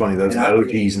 It's funny, those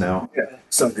OGs now. Yeah.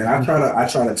 So, and I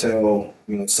try to tell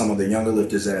some of the younger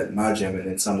lifters at my gym and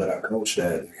then some that I coach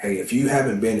that, hey, if you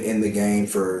haven't been in the game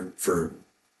for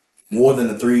more than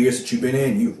the 3 years that you've been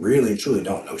in, you really truly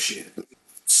don't know shit.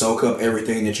 Soak up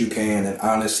everything that you can and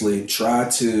honestly try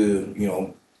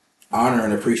to honor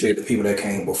and appreciate the people that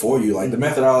came before you. Like, the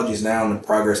methodologies now and the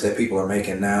progress that people are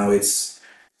making now, it's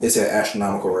an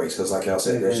astronomical rates because, like y'all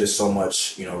said, there's just so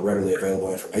much, readily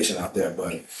available information out there.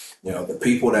 But, the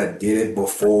people that did it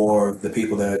before the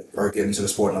people that are getting into the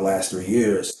sport in the last 3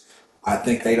 years, I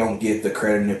think they don't get the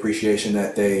credit and appreciation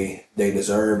that they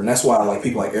deserve. And that's why, like,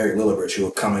 people like Eric Lillibridge, who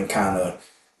are coming kind of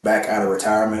back out of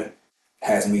retirement,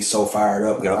 has me so fired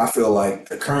up. I feel like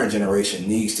the current generation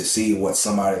needs to see what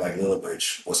somebody like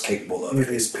Lillibridge was capable of at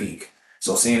his peak.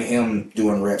 So seeing him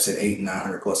doing reps at 800,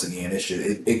 900 plus again,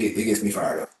 it gets me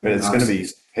fired up. And it's going to be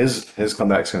his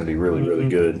comeback's going to be really, really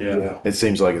good. Yeah. It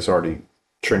seems like it's already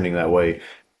trending that way.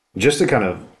 Just to kind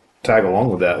of tag along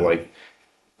with that, like,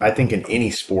 I think in any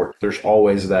sport, there's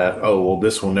always that, oh, well,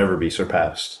 this will never be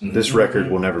surpassed. This record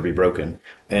will never be broken.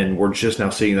 And we're just now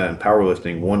seeing that in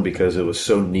powerlifting, one, because it was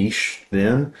so niche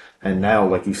then, and now,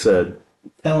 like you said,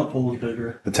 talent pool is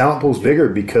bigger. The talent pool is bigger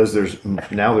because there's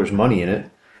money in it.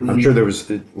 I'm sure there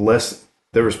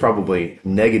was probably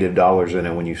negative dollars in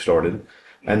it when you started.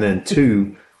 And then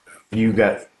 2, you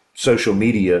got social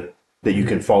media that you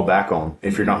can fall back on.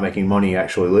 If you're not making money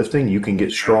actually lifting, you can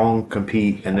get strong,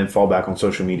 compete, and then fall back on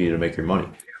social media to make your money.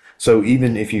 So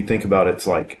even if you think about it, it's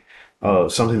like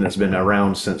something that's been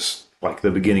around since like the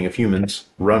beginning of humans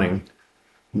running.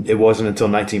 It wasn't until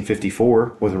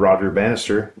 1954 with Roger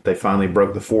Bannister they finally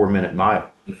broke the 4-minute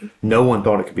mile. No one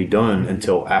thought it could be done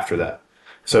until after that.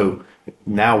 So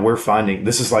now we're finding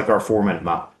this is like our 4-minute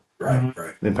mile, right?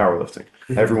 In powerlifting.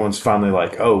 Everyone's finally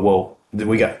like, oh, well,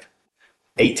 we got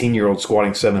 18-year-olds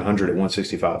squatting 700 at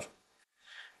 165.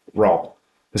 raw.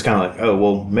 It's kind of like, oh,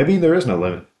 well, maybe there is no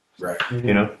limit. Right.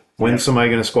 You know, when's somebody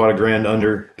going to squat a grand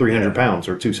under 300 pounds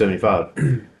or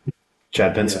 275?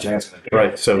 Chad Benson.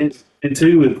 Right. So, and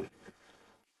two, with,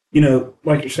 you know,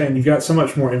 like you're saying, you've got so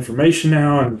much more information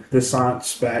now and the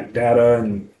science-backed data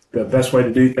and the best way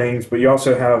to do things, but you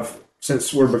also have,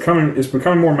 since it's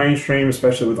becoming more mainstream,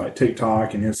 especially with like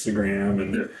TikTok and Instagram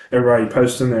and everybody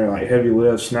posting their like heavy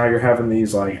lifts. Now you're having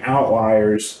these like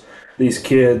outliers, these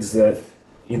kids that,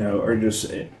 you know, are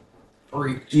just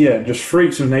Freaks. yeah, just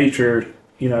freaks of nature.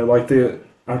 You know, like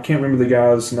I can't remember the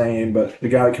guy's name, but the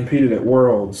guy that competed at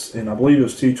Worlds, and I believe it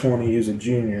was 220. He was a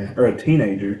junior or a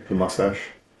teenager. the mustache.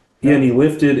 Yeah, and he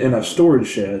lifted in a storage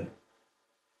shed.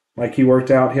 Like he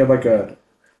worked out. He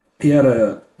had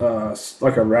a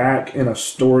like a rack in a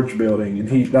storage building,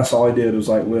 and that's all he did was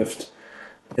like lift.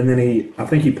 And then I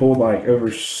think he pulled like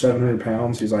over 700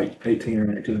 pounds. He's like 18 or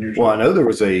 19 years Well, old. I know there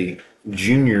was a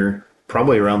junior,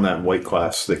 probably around that weight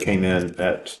class, that came in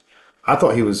at, I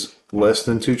thought he was less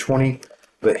than 220,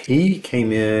 but he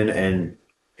came in and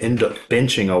ended up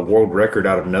benching a world record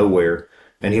out of nowhere.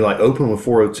 And he like opened with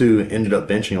 402 and ended up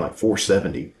benching like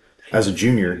 470 as a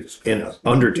junior in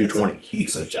under 220.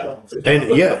 He's a job.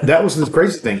 And yeah, that was the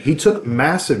crazy thing. He took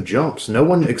massive jumps. No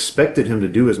one expected him to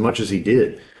do as much as he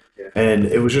did. And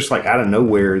it was just like out of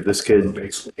nowhere, this kid, he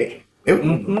was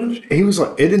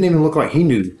like, it didn't even look like he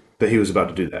knew that he was about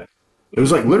to do that. It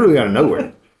was like literally out of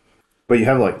nowhere. But you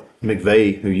have like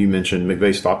McVeigh, who you mentioned,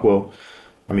 McVeigh Stockwell.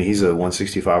 I mean, he's a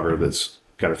 165er that's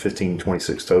got a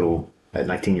 1526 total at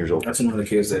 19 years old. That's one of the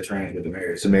kids that trained with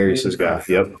Demarius. Demarius' guy.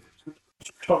 Yep.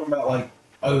 Talking about like,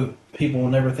 oh, people will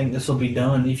never think this will be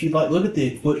done. If you like, look at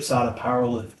the equipped side of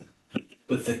powerlifting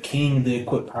with the king of the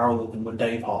equipped powerlifting with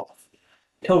Dave Hoff.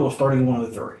 Total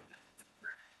 3103.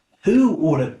 Who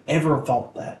would have ever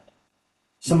thought that?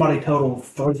 Somebody total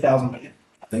 30,000 pounds.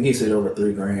 I think he said over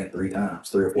 $3,000 3 times,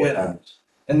 3 or 4 times.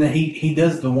 And then he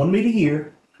does the 1 meet a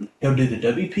year. He'll do the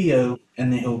WPO,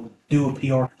 and then he'll do a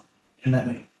PR in that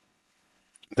meet.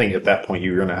 I think at that point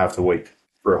you're going to have to wait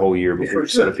for a whole year before you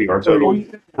set a PR total.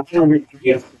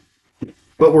 Yeah.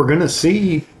 But we're going to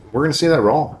see that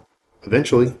raw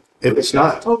eventually. If it's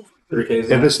not, 3Ks.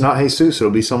 if it's not Jesus, it'll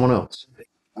be someone else.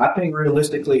 I think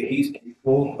realistically, he's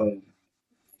capable of,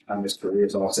 time his career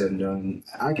is all said and done.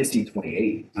 I can see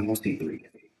 28. I don't see 3K.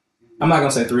 I'm not going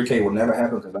to say 3K will never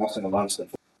happen because I've seen a lot of stuff.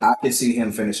 I can see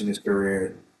him finishing his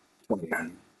career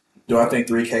 29. Do I think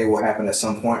 3K will happen at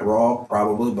some point raw?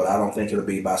 Probably, but I don't think it'll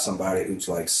be by somebody who's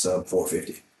like sub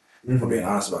 450, for being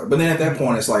honest about it. But then at that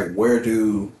point, it's like, where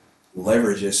do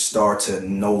leverages start to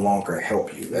no longer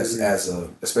help you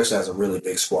especially as a really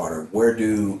big squatter? Where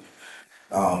do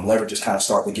leverages kind of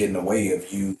start to get in the way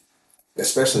of you,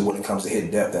 especially when it comes to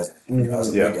hitting depth as a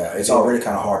big guy? It's already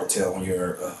kind of hard to tell when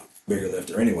you're a bigger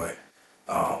lifter anyway.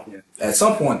 At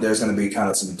some point, there's going to be kind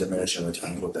of some diminishing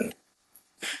returns with that.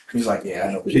 He's like, yeah,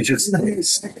 I know. He just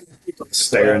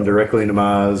staring directly into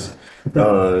my eyes.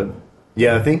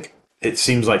 Yeah, I think it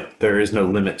seems like there is no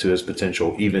limit to his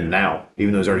potential even now,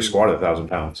 even though he's already squatted 1,000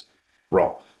 pounds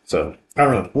raw. So I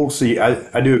don't know. We'll see.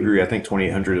 I do agree. I think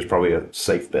 2,800 is probably a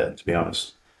safe bet, to be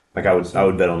honest. Like I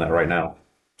would bet on that right now.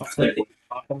 I think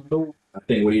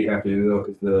what you have to do though,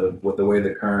 because with the way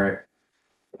the current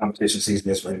competition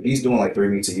season is for him, he's doing like 3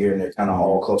 meets a year, and they're kind of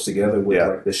all close together with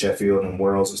like the Sheffield and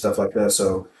Worlds and stuff like that.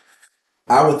 So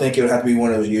I would think it would have to be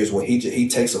one of those years where he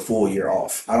takes a full year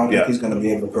off. I don't think he's going to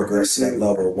be able to progress to that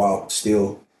level while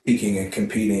still peaking and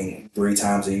competing 3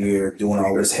 times a year, doing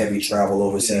all this heavy travel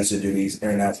overseas to do these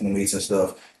international meets and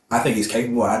stuff. I think he's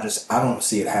capable. I don't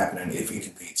see it happening if he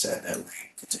competes at that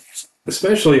rate continuously.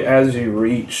 Especially as you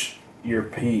reach your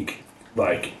peak,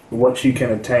 like what you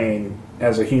can attain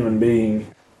as a human being.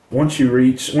 Once you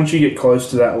get close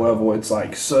to that level, it's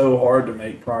like so hard to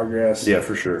make progress. Yeah,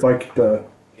 for sure. It's like the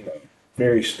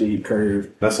very steep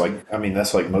curve. That's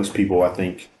like most people, I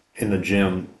think, in the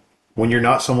gym. When you're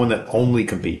not someone that only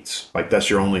competes, like that's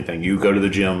your only thing. You go to the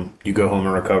gym, you go home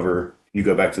and recover, you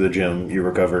go back to the gym, you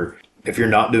recover. If you're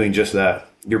not doing just that,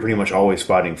 you're pretty much always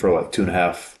fighting for like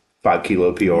 2.5, 5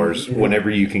 kilo PRs whenever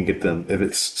you can get them. If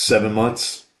it's 7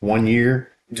 months, 1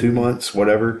 year, 2 months,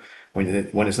 whatever.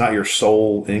 When it's not your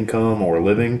sole income or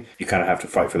living, you kind of have to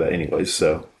fight for that anyways.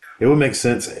 So it would make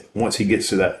sense once he gets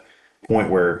to that point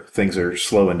where things are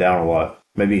slowing down a lot.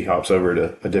 Maybe he hops over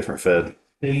to a different fed.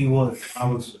 He was.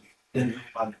 I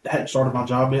hadn't started my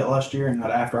job yet last year, and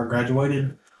after I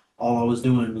graduated, all I was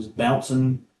doing was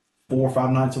bouncing 4 or 5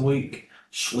 nights a week,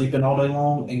 sleeping all day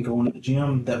long, and going to the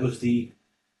gym. That was the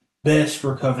best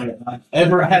recovery I've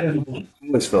ever had in my life. I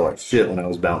always felt like shit when I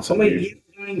was bouncing.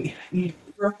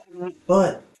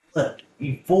 But slept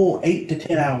a full 8 to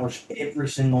 10 hours every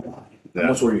single night. Yeah. How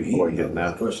much were you Boy, eating? getting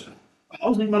that. Question. I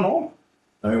was eating my normal.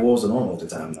 I mean, what was the normal at the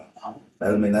time, though?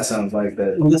 I mean, that sounds like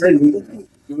that.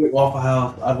 You eat Waffle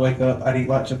House, I'd wake up, I'd eat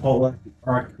like Chipotle,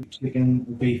 or I'd cook chicken,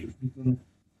 or beef, or something.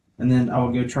 And then I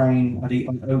would go train, I'd eat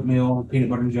like oatmeal, peanut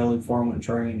butter and jelly before I went to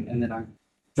train, and then I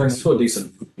drink. Still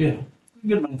decent. Yeah,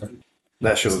 good amount of food.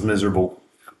 That shit was miserable.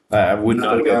 I would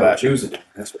not I go would back. choose it.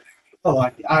 That's what. I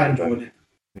like it. I enjoyed it.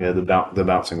 Yeah, the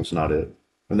bouncing was not it.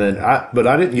 And then but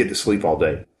I didn't get to sleep all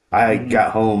day. I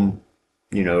got home,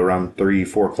 around 3,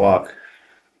 4 o'clock,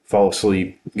 fall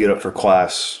asleep, get up for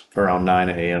class around 9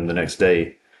 a.m. the next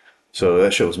day. So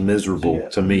that shit was miserable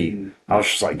to me. I was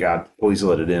just like, God, please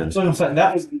let it end. So I'm saying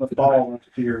that was in the fall last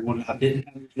year when I didn't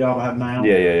have the job I have now.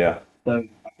 Yeah. So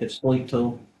I could sleep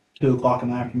till 2 o'clock in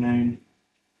the afternoon,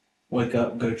 wake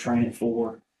up, go train at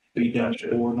 4, be done at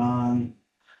 4, 9.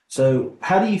 So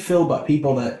how do you feel about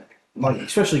people that, like,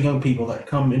 especially young people that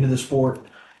come into the sport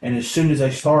and as soon as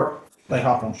they start, they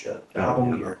hop on shit, they hop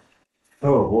on gear?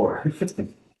 Oh boy.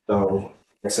 So, like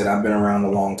I said, I've been around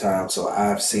a long time, so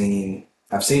I've seen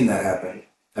that happen.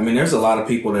 I mean, there's a lot of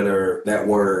people that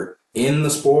were in the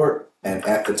sport and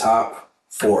at the top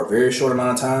for a very short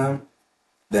amount of time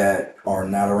that are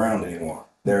not around anymore.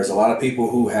 There's a lot of people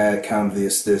who had kind of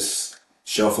this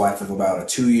shelf life of about a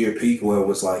 2-year peak where it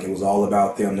was all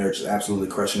about them. They're just absolutely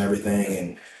crushing everything,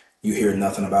 and you hear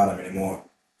nothing about them anymore.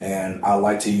 And I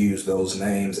like to use those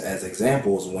names as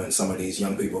examples when some of these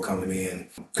young people come to me, and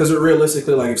because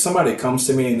realistically, like if somebody comes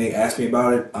to me and they ask me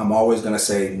about it, I'm always going to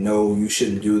say, no, you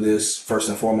shouldn't do this first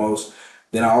and foremost.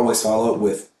 Then I always follow up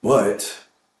with, but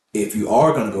if you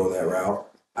are going to go that route,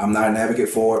 I'm not an advocate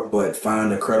for it, but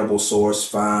find a credible source,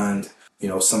 find,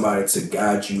 somebody to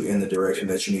guide you in the direction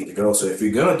that you need to go. So if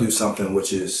you're going to do something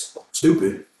which is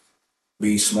stupid,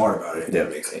 be smart about it, if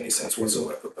that makes any sense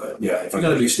whatsoever. But yeah, if you're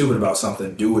gonna be stupid about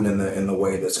something, do it in the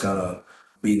way that's gonna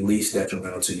be least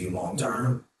detrimental to you long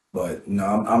term. But no,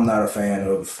 I'm not a fan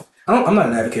of. I'm not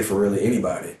an advocate for really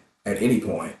anybody at any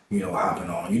point. Hopping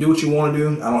on. You do what you want to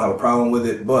do. I don't have a problem with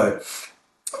it, but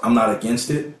I'm not against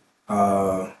it.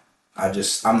 I'm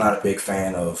not a big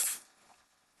fan of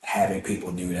having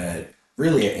people do that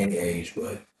really at any age.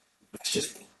 But that's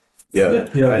just me. Yeah.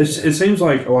 It seems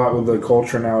like a lot with the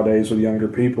culture nowadays with younger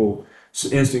people, it's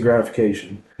instant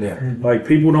gratification. Yeah. Like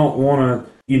people don't want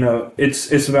to,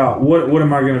 it's about what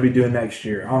am I going to be doing next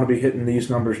year? I want to be hitting these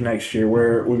numbers next year.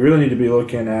 Where we really need to be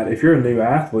looking at, if you're a new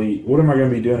athlete, what am I going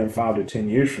to be doing in 5 to 10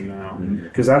 years from now?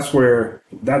 Because that's where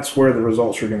the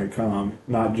results are going to come,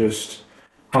 not just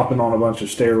hopping on a bunch of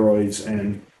steroids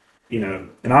and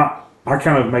I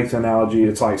kind of make the analogy.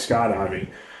 It's like skydiving.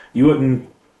 You wouldn't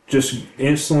just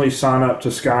instantly sign up to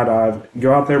skydive,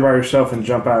 go out there by yourself and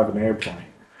jump out of an airplane.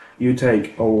 You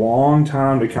take a long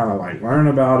time to kind of like learn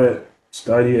about it,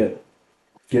 study it,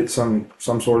 get some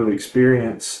sort of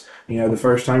experience. The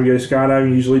first time you go skydiving,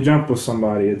 you usually jump with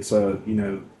somebody. It's to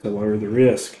lower the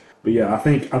risk. But yeah, I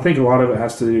think a lot of it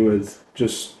has to do with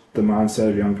just the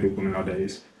mindset of young people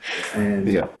nowadays, and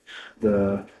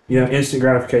the instant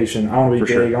gratification. I want to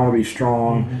be big. I want to be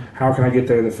strong. How can I get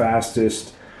there the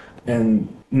fastest?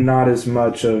 And not as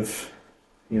much of,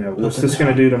 what's this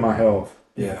going to do to my health?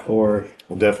 Yeah. Well,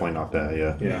 definitely not that.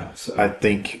 Yeah. Yeah. So. I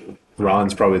think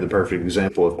Ron's probably the perfect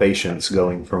example of patience.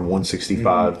 Going from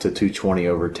 165 to 220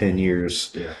 over 10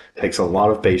 years takes a lot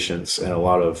of patience and a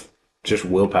lot of just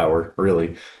willpower,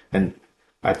 really. And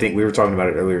I think we were talking about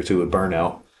it earlier too with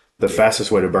burnout. The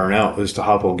fastest way to burn out is to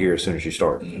hop on gear as soon as you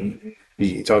start.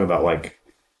 You talk about like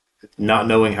not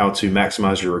knowing how to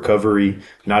maximize your recovery,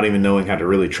 not even knowing how to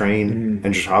really train,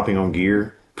 and just hopping on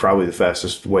gear, probably the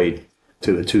fastest way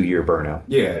to a 2-year burnout.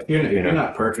 Yeah, you're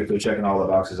not perfectly checking all the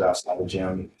boxes outside the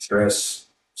gym. Stress,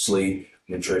 sleep,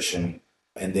 nutrition,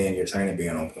 and then your training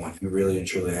being on point. You really and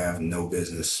truly have no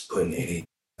business putting any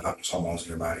hormones in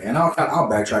your body. And I'll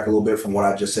backtrack a little bit from what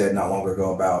I just said not long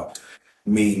ago about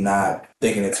me not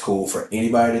thinking it's cool for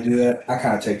anybody to do that. I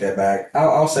kind of take that back.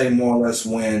 I'll say more or less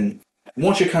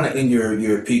once you're kind of in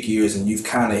your peak years and you've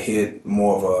kind of hit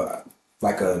more of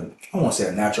I don't want to say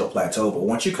a natural plateau, but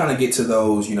once you kind of get to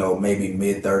those, maybe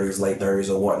mid-30s, late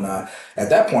 30s or whatnot, at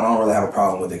that point, I don't really have a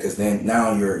problem with it because then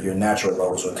now your natural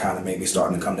levels are kind of maybe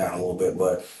starting to come down a little bit,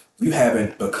 but you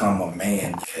haven't become a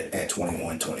man yet at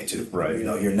 21, 22. Right.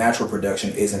 Your natural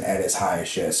production isn't at its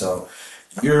highest yet. So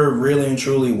you're really and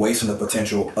truly wasting the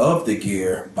potential of the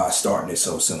gear by starting it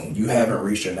so soon. You haven't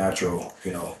reached your natural,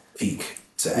 peak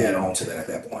to add on to that at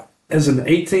that point. As an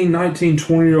 18, 19,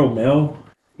 20-year-old male,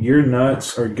 your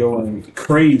nuts are going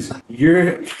crazy.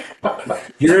 You're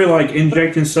like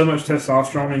injecting so much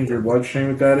testosterone into your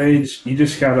bloodstream at that age. You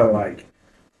just gotta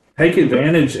take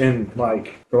advantage and,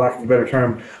 like, for lack of a better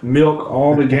term, milk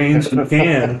all the gains you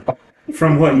can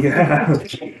from what you have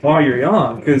while you're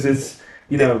young, because it's,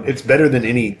 you know, It's better than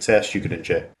any test you could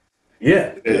inject.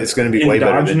 yeah, It's going to be way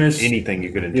better than endogenous. anything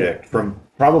you could inject from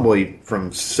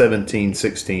 17,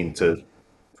 16 to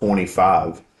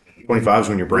 25. 25 is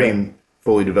when your brain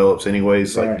fully develops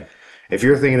anyways. Like, Right. if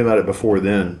you're thinking about it before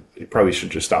then, you probably should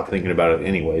just stop thinking about it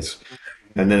anyways.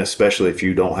 And then especially if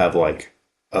you don't have like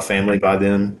a family by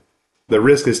then, the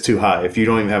risk is too high. If you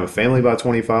don't even have a family by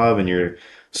 25 and you're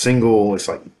single, it's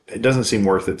like, it doesn't seem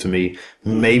worth it to me.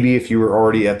 Maybe if you were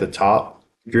already at the top,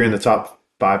 if you're in the top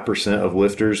 5% of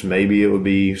lifters, maybe it would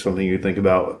be something you think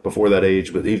about before that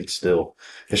age, but even still,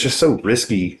 it's just so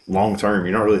risky long term.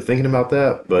 You're not really thinking about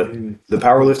that, but the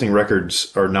powerlifting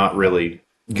records are not really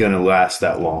going to last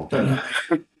that long.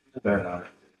 Fair enough.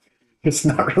 It's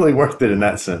not really worth it in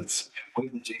that sense.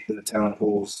 When the talent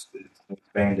pools is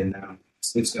expanding now,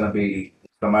 it's going to be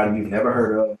somebody you've never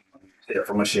heard of, either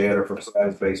from a shed or from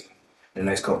somebody's basement. In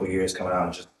the next couple of years, coming out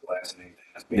and just blasting anything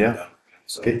that's being done.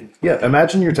 So,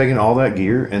 Imagine you're taking all that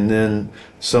gear and then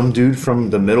some dude from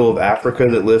the middle of Africa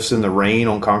that lifts in the rain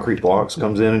on concrete blocks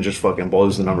comes in and just fucking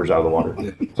blows the numbers out of the water.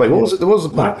 It's like, what was the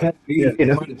point? You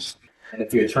know? And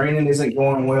if your training isn't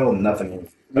going well, nothing.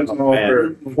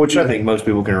 Which I think most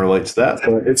people can relate to that,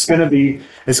 but it's gonna be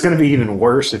even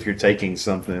worse if you're taking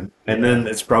something, and then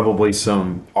it's probably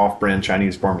some off-brand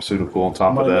Chinese pharmaceutical on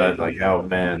top of that. Like, oh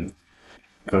man,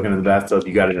 cooking in the bathtub,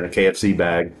 you got it in a KFC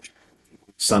bag.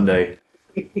 Sunday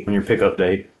on your pickup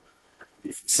date.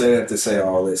 Say that to say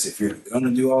all this. If you're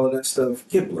gonna do all of that stuff,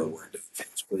 get blood work done,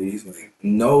 please. Like,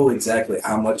 know exactly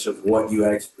how much of what you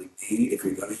actually need if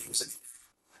you're gonna use it.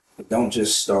 But don't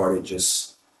just start it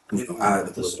just out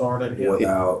of the blue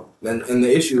without. And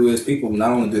the issue is people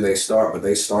not only do they start, but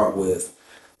they start with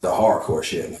the hardcore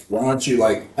shit. Like, why aren't you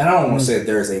like? And I don't want to say that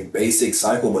there's a basic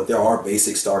cycle, but there are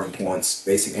basic starting points,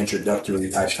 basic introductory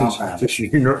type compounds.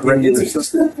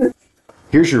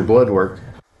 Here's your blood work.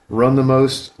 Run the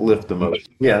most, lift the most.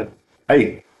 Yeah.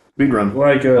 Hey, speed run.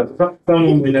 Like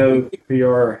someone we know,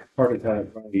 PR heart attack.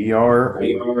 ER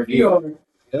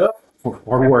Yep.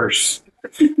 or worse.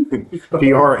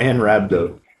 PR and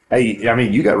rhabdo. Hey, I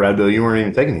mean, you got rhabdo. You weren't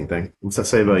even taking anything. What's that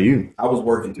say about you? I was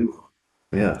working too.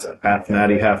 Yeah, half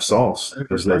natty, half sauce,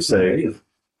 as they say.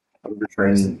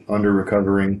 Overtraining, under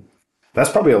recovering. That's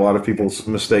probably a lot of people's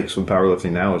mistakes with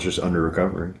powerlifting now is just under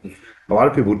recovering. A lot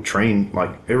of people train, like,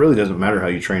 it really doesn't matter how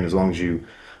you train as long as you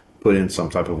put in some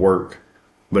type of work.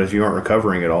 But if you aren't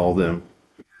recovering at all, then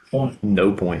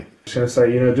no point. I was gonna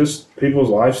say, just people's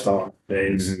lifestyle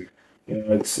days.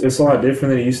 Mm-hmm. It's a lot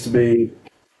different than it used to be.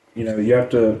 You have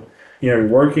to, you're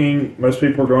working. Most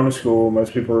people are going to school.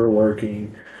 Most people are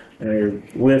working. And you're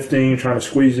lifting, trying to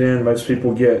squeeze in. Most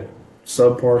people get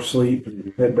subpar sleep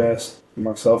at best,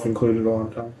 myself included a lot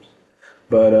of times.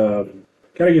 But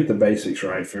gotta get the basics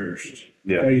right first.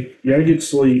 Yeah. You gotta get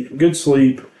sleep. Good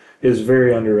sleep is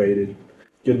very underrated.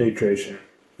 Good nutrition.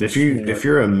 If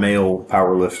you're a male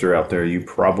power lifter out there, you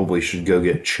probably should go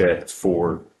get checked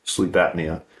for sleep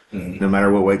apnea. Mm-hmm. No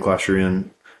matter what weight class you're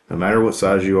in, no matter what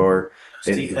size you are.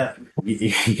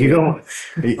 You don't.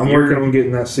 I'm working on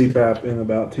getting that CPAP in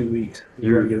about 2 weeks.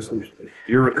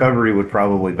 Your recovery would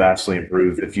probably vastly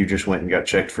improve if you just went and got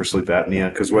checked for sleep apnea.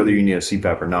 Because whether you need a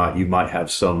CPAP or not, you might have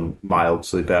some mild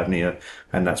sleep apnea,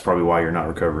 and that's probably why you're not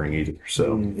recovering either.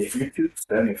 So if you're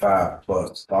 275 plus,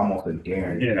 it's almost a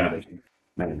guarantee. Yeah.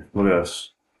 Man, look at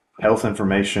us. Health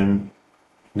information,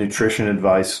 nutrition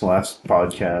advice. Last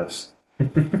podcast.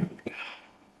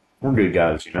 We're good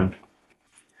guys,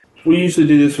 We usually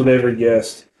do this with every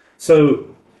guest.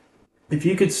 So, if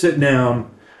you could sit down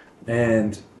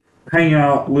and hang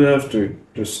out, lift, or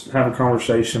just have a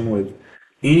conversation with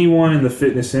anyone in the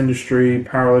fitness industry,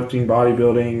 powerlifting,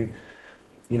 bodybuilding,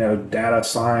 data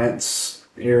science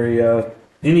area,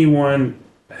 anyone,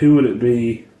 who would it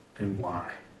be and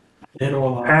why?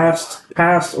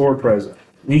 Past or present.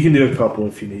 You can do a couple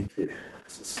if you need to.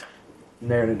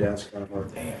 Narrowing it down is kind of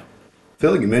hard. Damn. I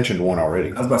feel like you mentioned one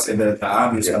already. I was about to say that the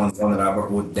obvious one that I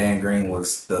worked with Dan Green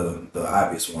was the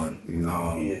obvious one.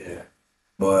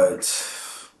 But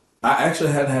I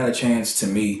actually hadn't had a chance to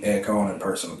meet Ed Cohen in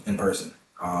person.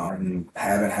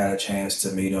 Haven't had a chance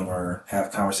to meet him or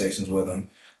have conversations with him.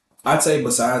 I'd say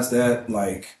besides that,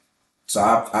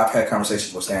 I've had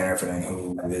conversations with Stan Everything,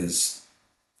 who is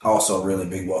also a really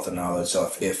big wealth of knowledge.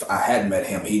 So if I hadn't met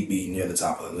him, he'd be near the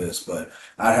top of the list. But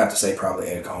I'd have to say probably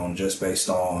Ed Cohen, just based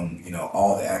on,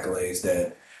 all the accolades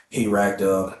that he racked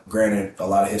up. Granted, a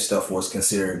lot of his stuff was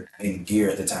considered in gear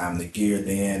at the time. The gear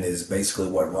then is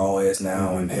basically what Raw is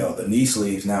now. And hell, the knee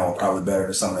sleeves now are probably better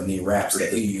than some of the knee wraps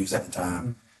that he used at the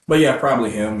time. But yeah,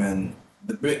 probably him. And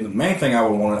the main thing I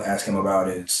would want to ask him about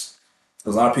is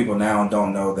because a lot of people now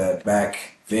don't know that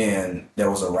back then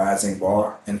there was a rising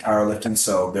bar in powerlifting,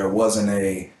 so there wasn't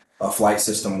a flight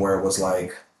system where it was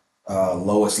like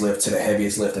lowest lift to the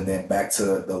heaviest lift and then back to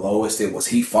the lowest. It was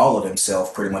he followed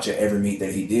himself pretty much at every meet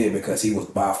that he did because he was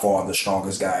by far the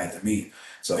strongest guy at the meet.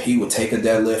 So he would take a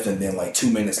deadlift and then like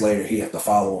 2 minutes later he had to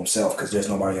follow himself because there's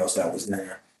nobody else that was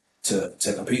there to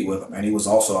compete with him. And he was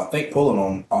also, I think, pulling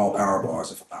on all power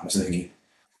bars, if I'm not mistaken.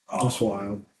 That's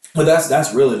wild. But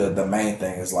that's really the main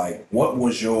thing is like what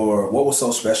was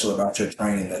so special about your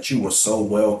training that you were so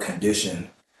well conditioned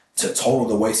to total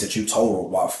the weights that you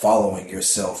totaled while following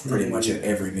yourself pretty much at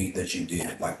every meet that you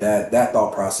did. Like that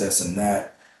thought process and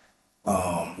that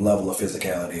level of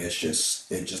physicality is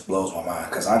just blows my mind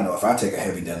because I know if I take a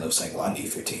heavy deadlift single, I need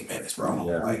 15 minutes, bro.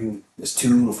 Yeah. Like this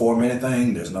 2 to 4 minute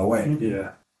thing, there's no way.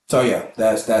 Yeah. So yeah,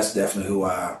 that's definitely who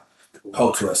I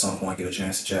hope to at some point get a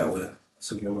chance to chat with.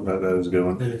 That's a good one. That is a good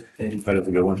one. That is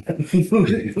a good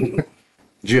one.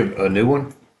 Do you have a new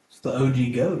one? It's the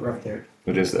OG goat right there.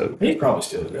 It is though. He's probably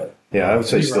still good. Yeah, I would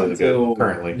say You're still right. good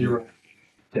currently. You're right.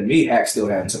 To me, Hack still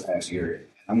hadn't surpassed Yuri.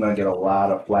 I'm gonna get a lot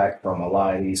of flack from a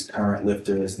lot of these current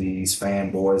lifters, these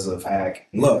fanboys of Hack.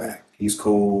 Love Hack. He's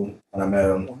cool. When I met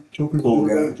him, cool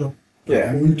guy.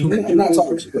 Yeah, I'm not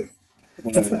talking shit.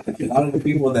 A lot of the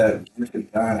people that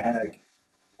lifted John Hack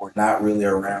were not really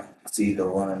around to see the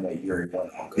run that Yuri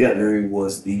went on. 'Cause Yeah. Yuri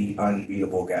was the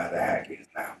unbeatable guy that Hack is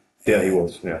now. Yeah, he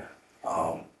was. Yeah.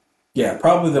 Yeah,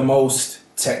 probably the most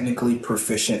technically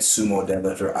proficient sumo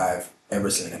deadlifter I've ever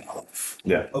seen in my life.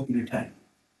 Yeah. Open your tank.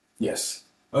 Yes.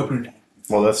 Open your tank.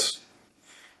 Well, he's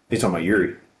talking about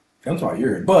Yuri. I'm talking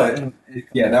Yuri, but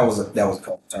yeah, that was a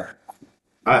couple turn.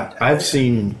 I've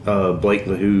seen Blake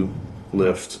LaHoo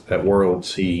lift at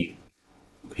Worlds. He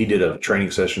did a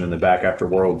training session in the back after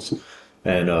Worlds,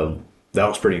 and that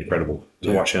was pretty incredible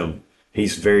to watch him.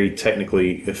 He's very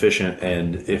technically efficient,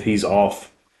 and if he's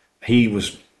off, he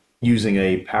was using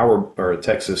a power or a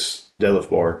Texas deadlift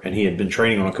bar, and he had been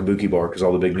training on a kabuki bar because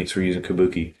all the big meets were using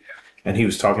kabuki, and he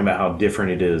was talking about how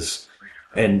different it is,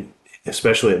 and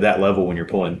especially at that level when you're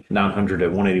pulling 900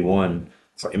 at 181,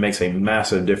 it's like it makes a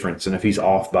massive difference. And if he's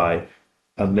off by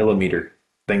a millimeter,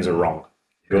 things are wrong,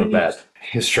 going bad.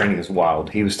 His training is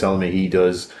wild. He was telling me he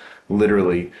does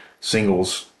literally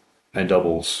singles and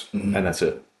doubles, and that's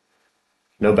it.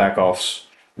 No back offs,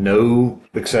 no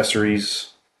accessories.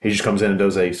 He just comes in and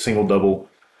does a single double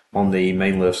on the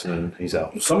main lifts, and then he's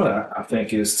out. Some of that I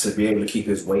think is to be able to keep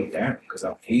his weight down because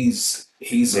he's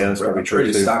Yeah, that's probably true,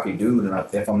 pretty too. stocky dude,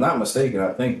 and if I'm not mistaken,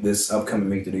 I think this upcoming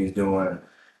meet that he's doing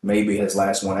maybe his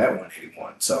last one at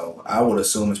 181. So I would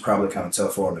assume it's probably kind of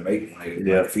tough for him to make 180.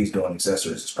 Yeah. But if he's doing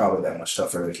accessories, it's probably that much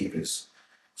tougher to keep his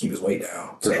weight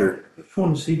down. For sure. Which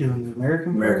one is he doing? The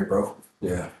American? American, bro.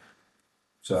 Yeah.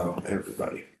 So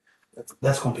Everybody.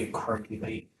 That's going to be a crazy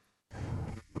meet.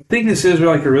 I think this is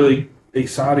like a really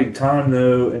exciting time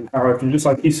though in powerlifting. Just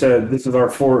like you said, this is our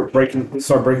breaking the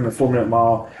 4-minute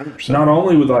mile. 100%. Not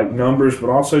only with like numbers, but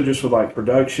also just with like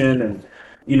production and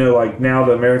like now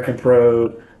the American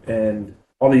Pro and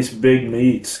all these big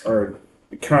meets are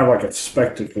kind of like a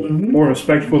spectacle, more of a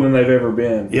spectacle than they've ever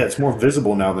been. Yeah, it's more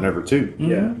visible now than ever, too.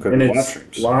 Yeah, Because and of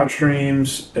it's live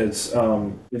streams. It's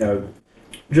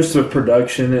just the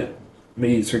production at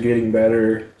meets are getting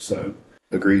better. So,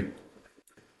 Agreed.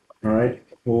 all right.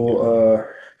 Well,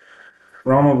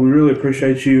 Ronald, we really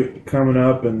appreciate you coming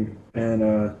up and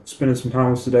spending some time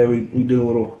with us today. We did a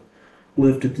little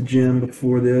lift at the gym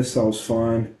before this. That was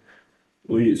fun.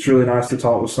 It's really nice to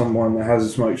talk with someone that has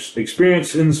as much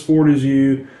experience in the sport as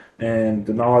you and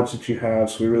the knowledge that you have.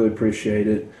 So we really appreciate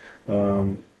it.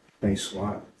 Thanks a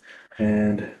lot.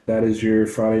 And that is your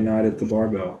Friday night at the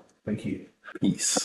barbell. Thank you. Peace.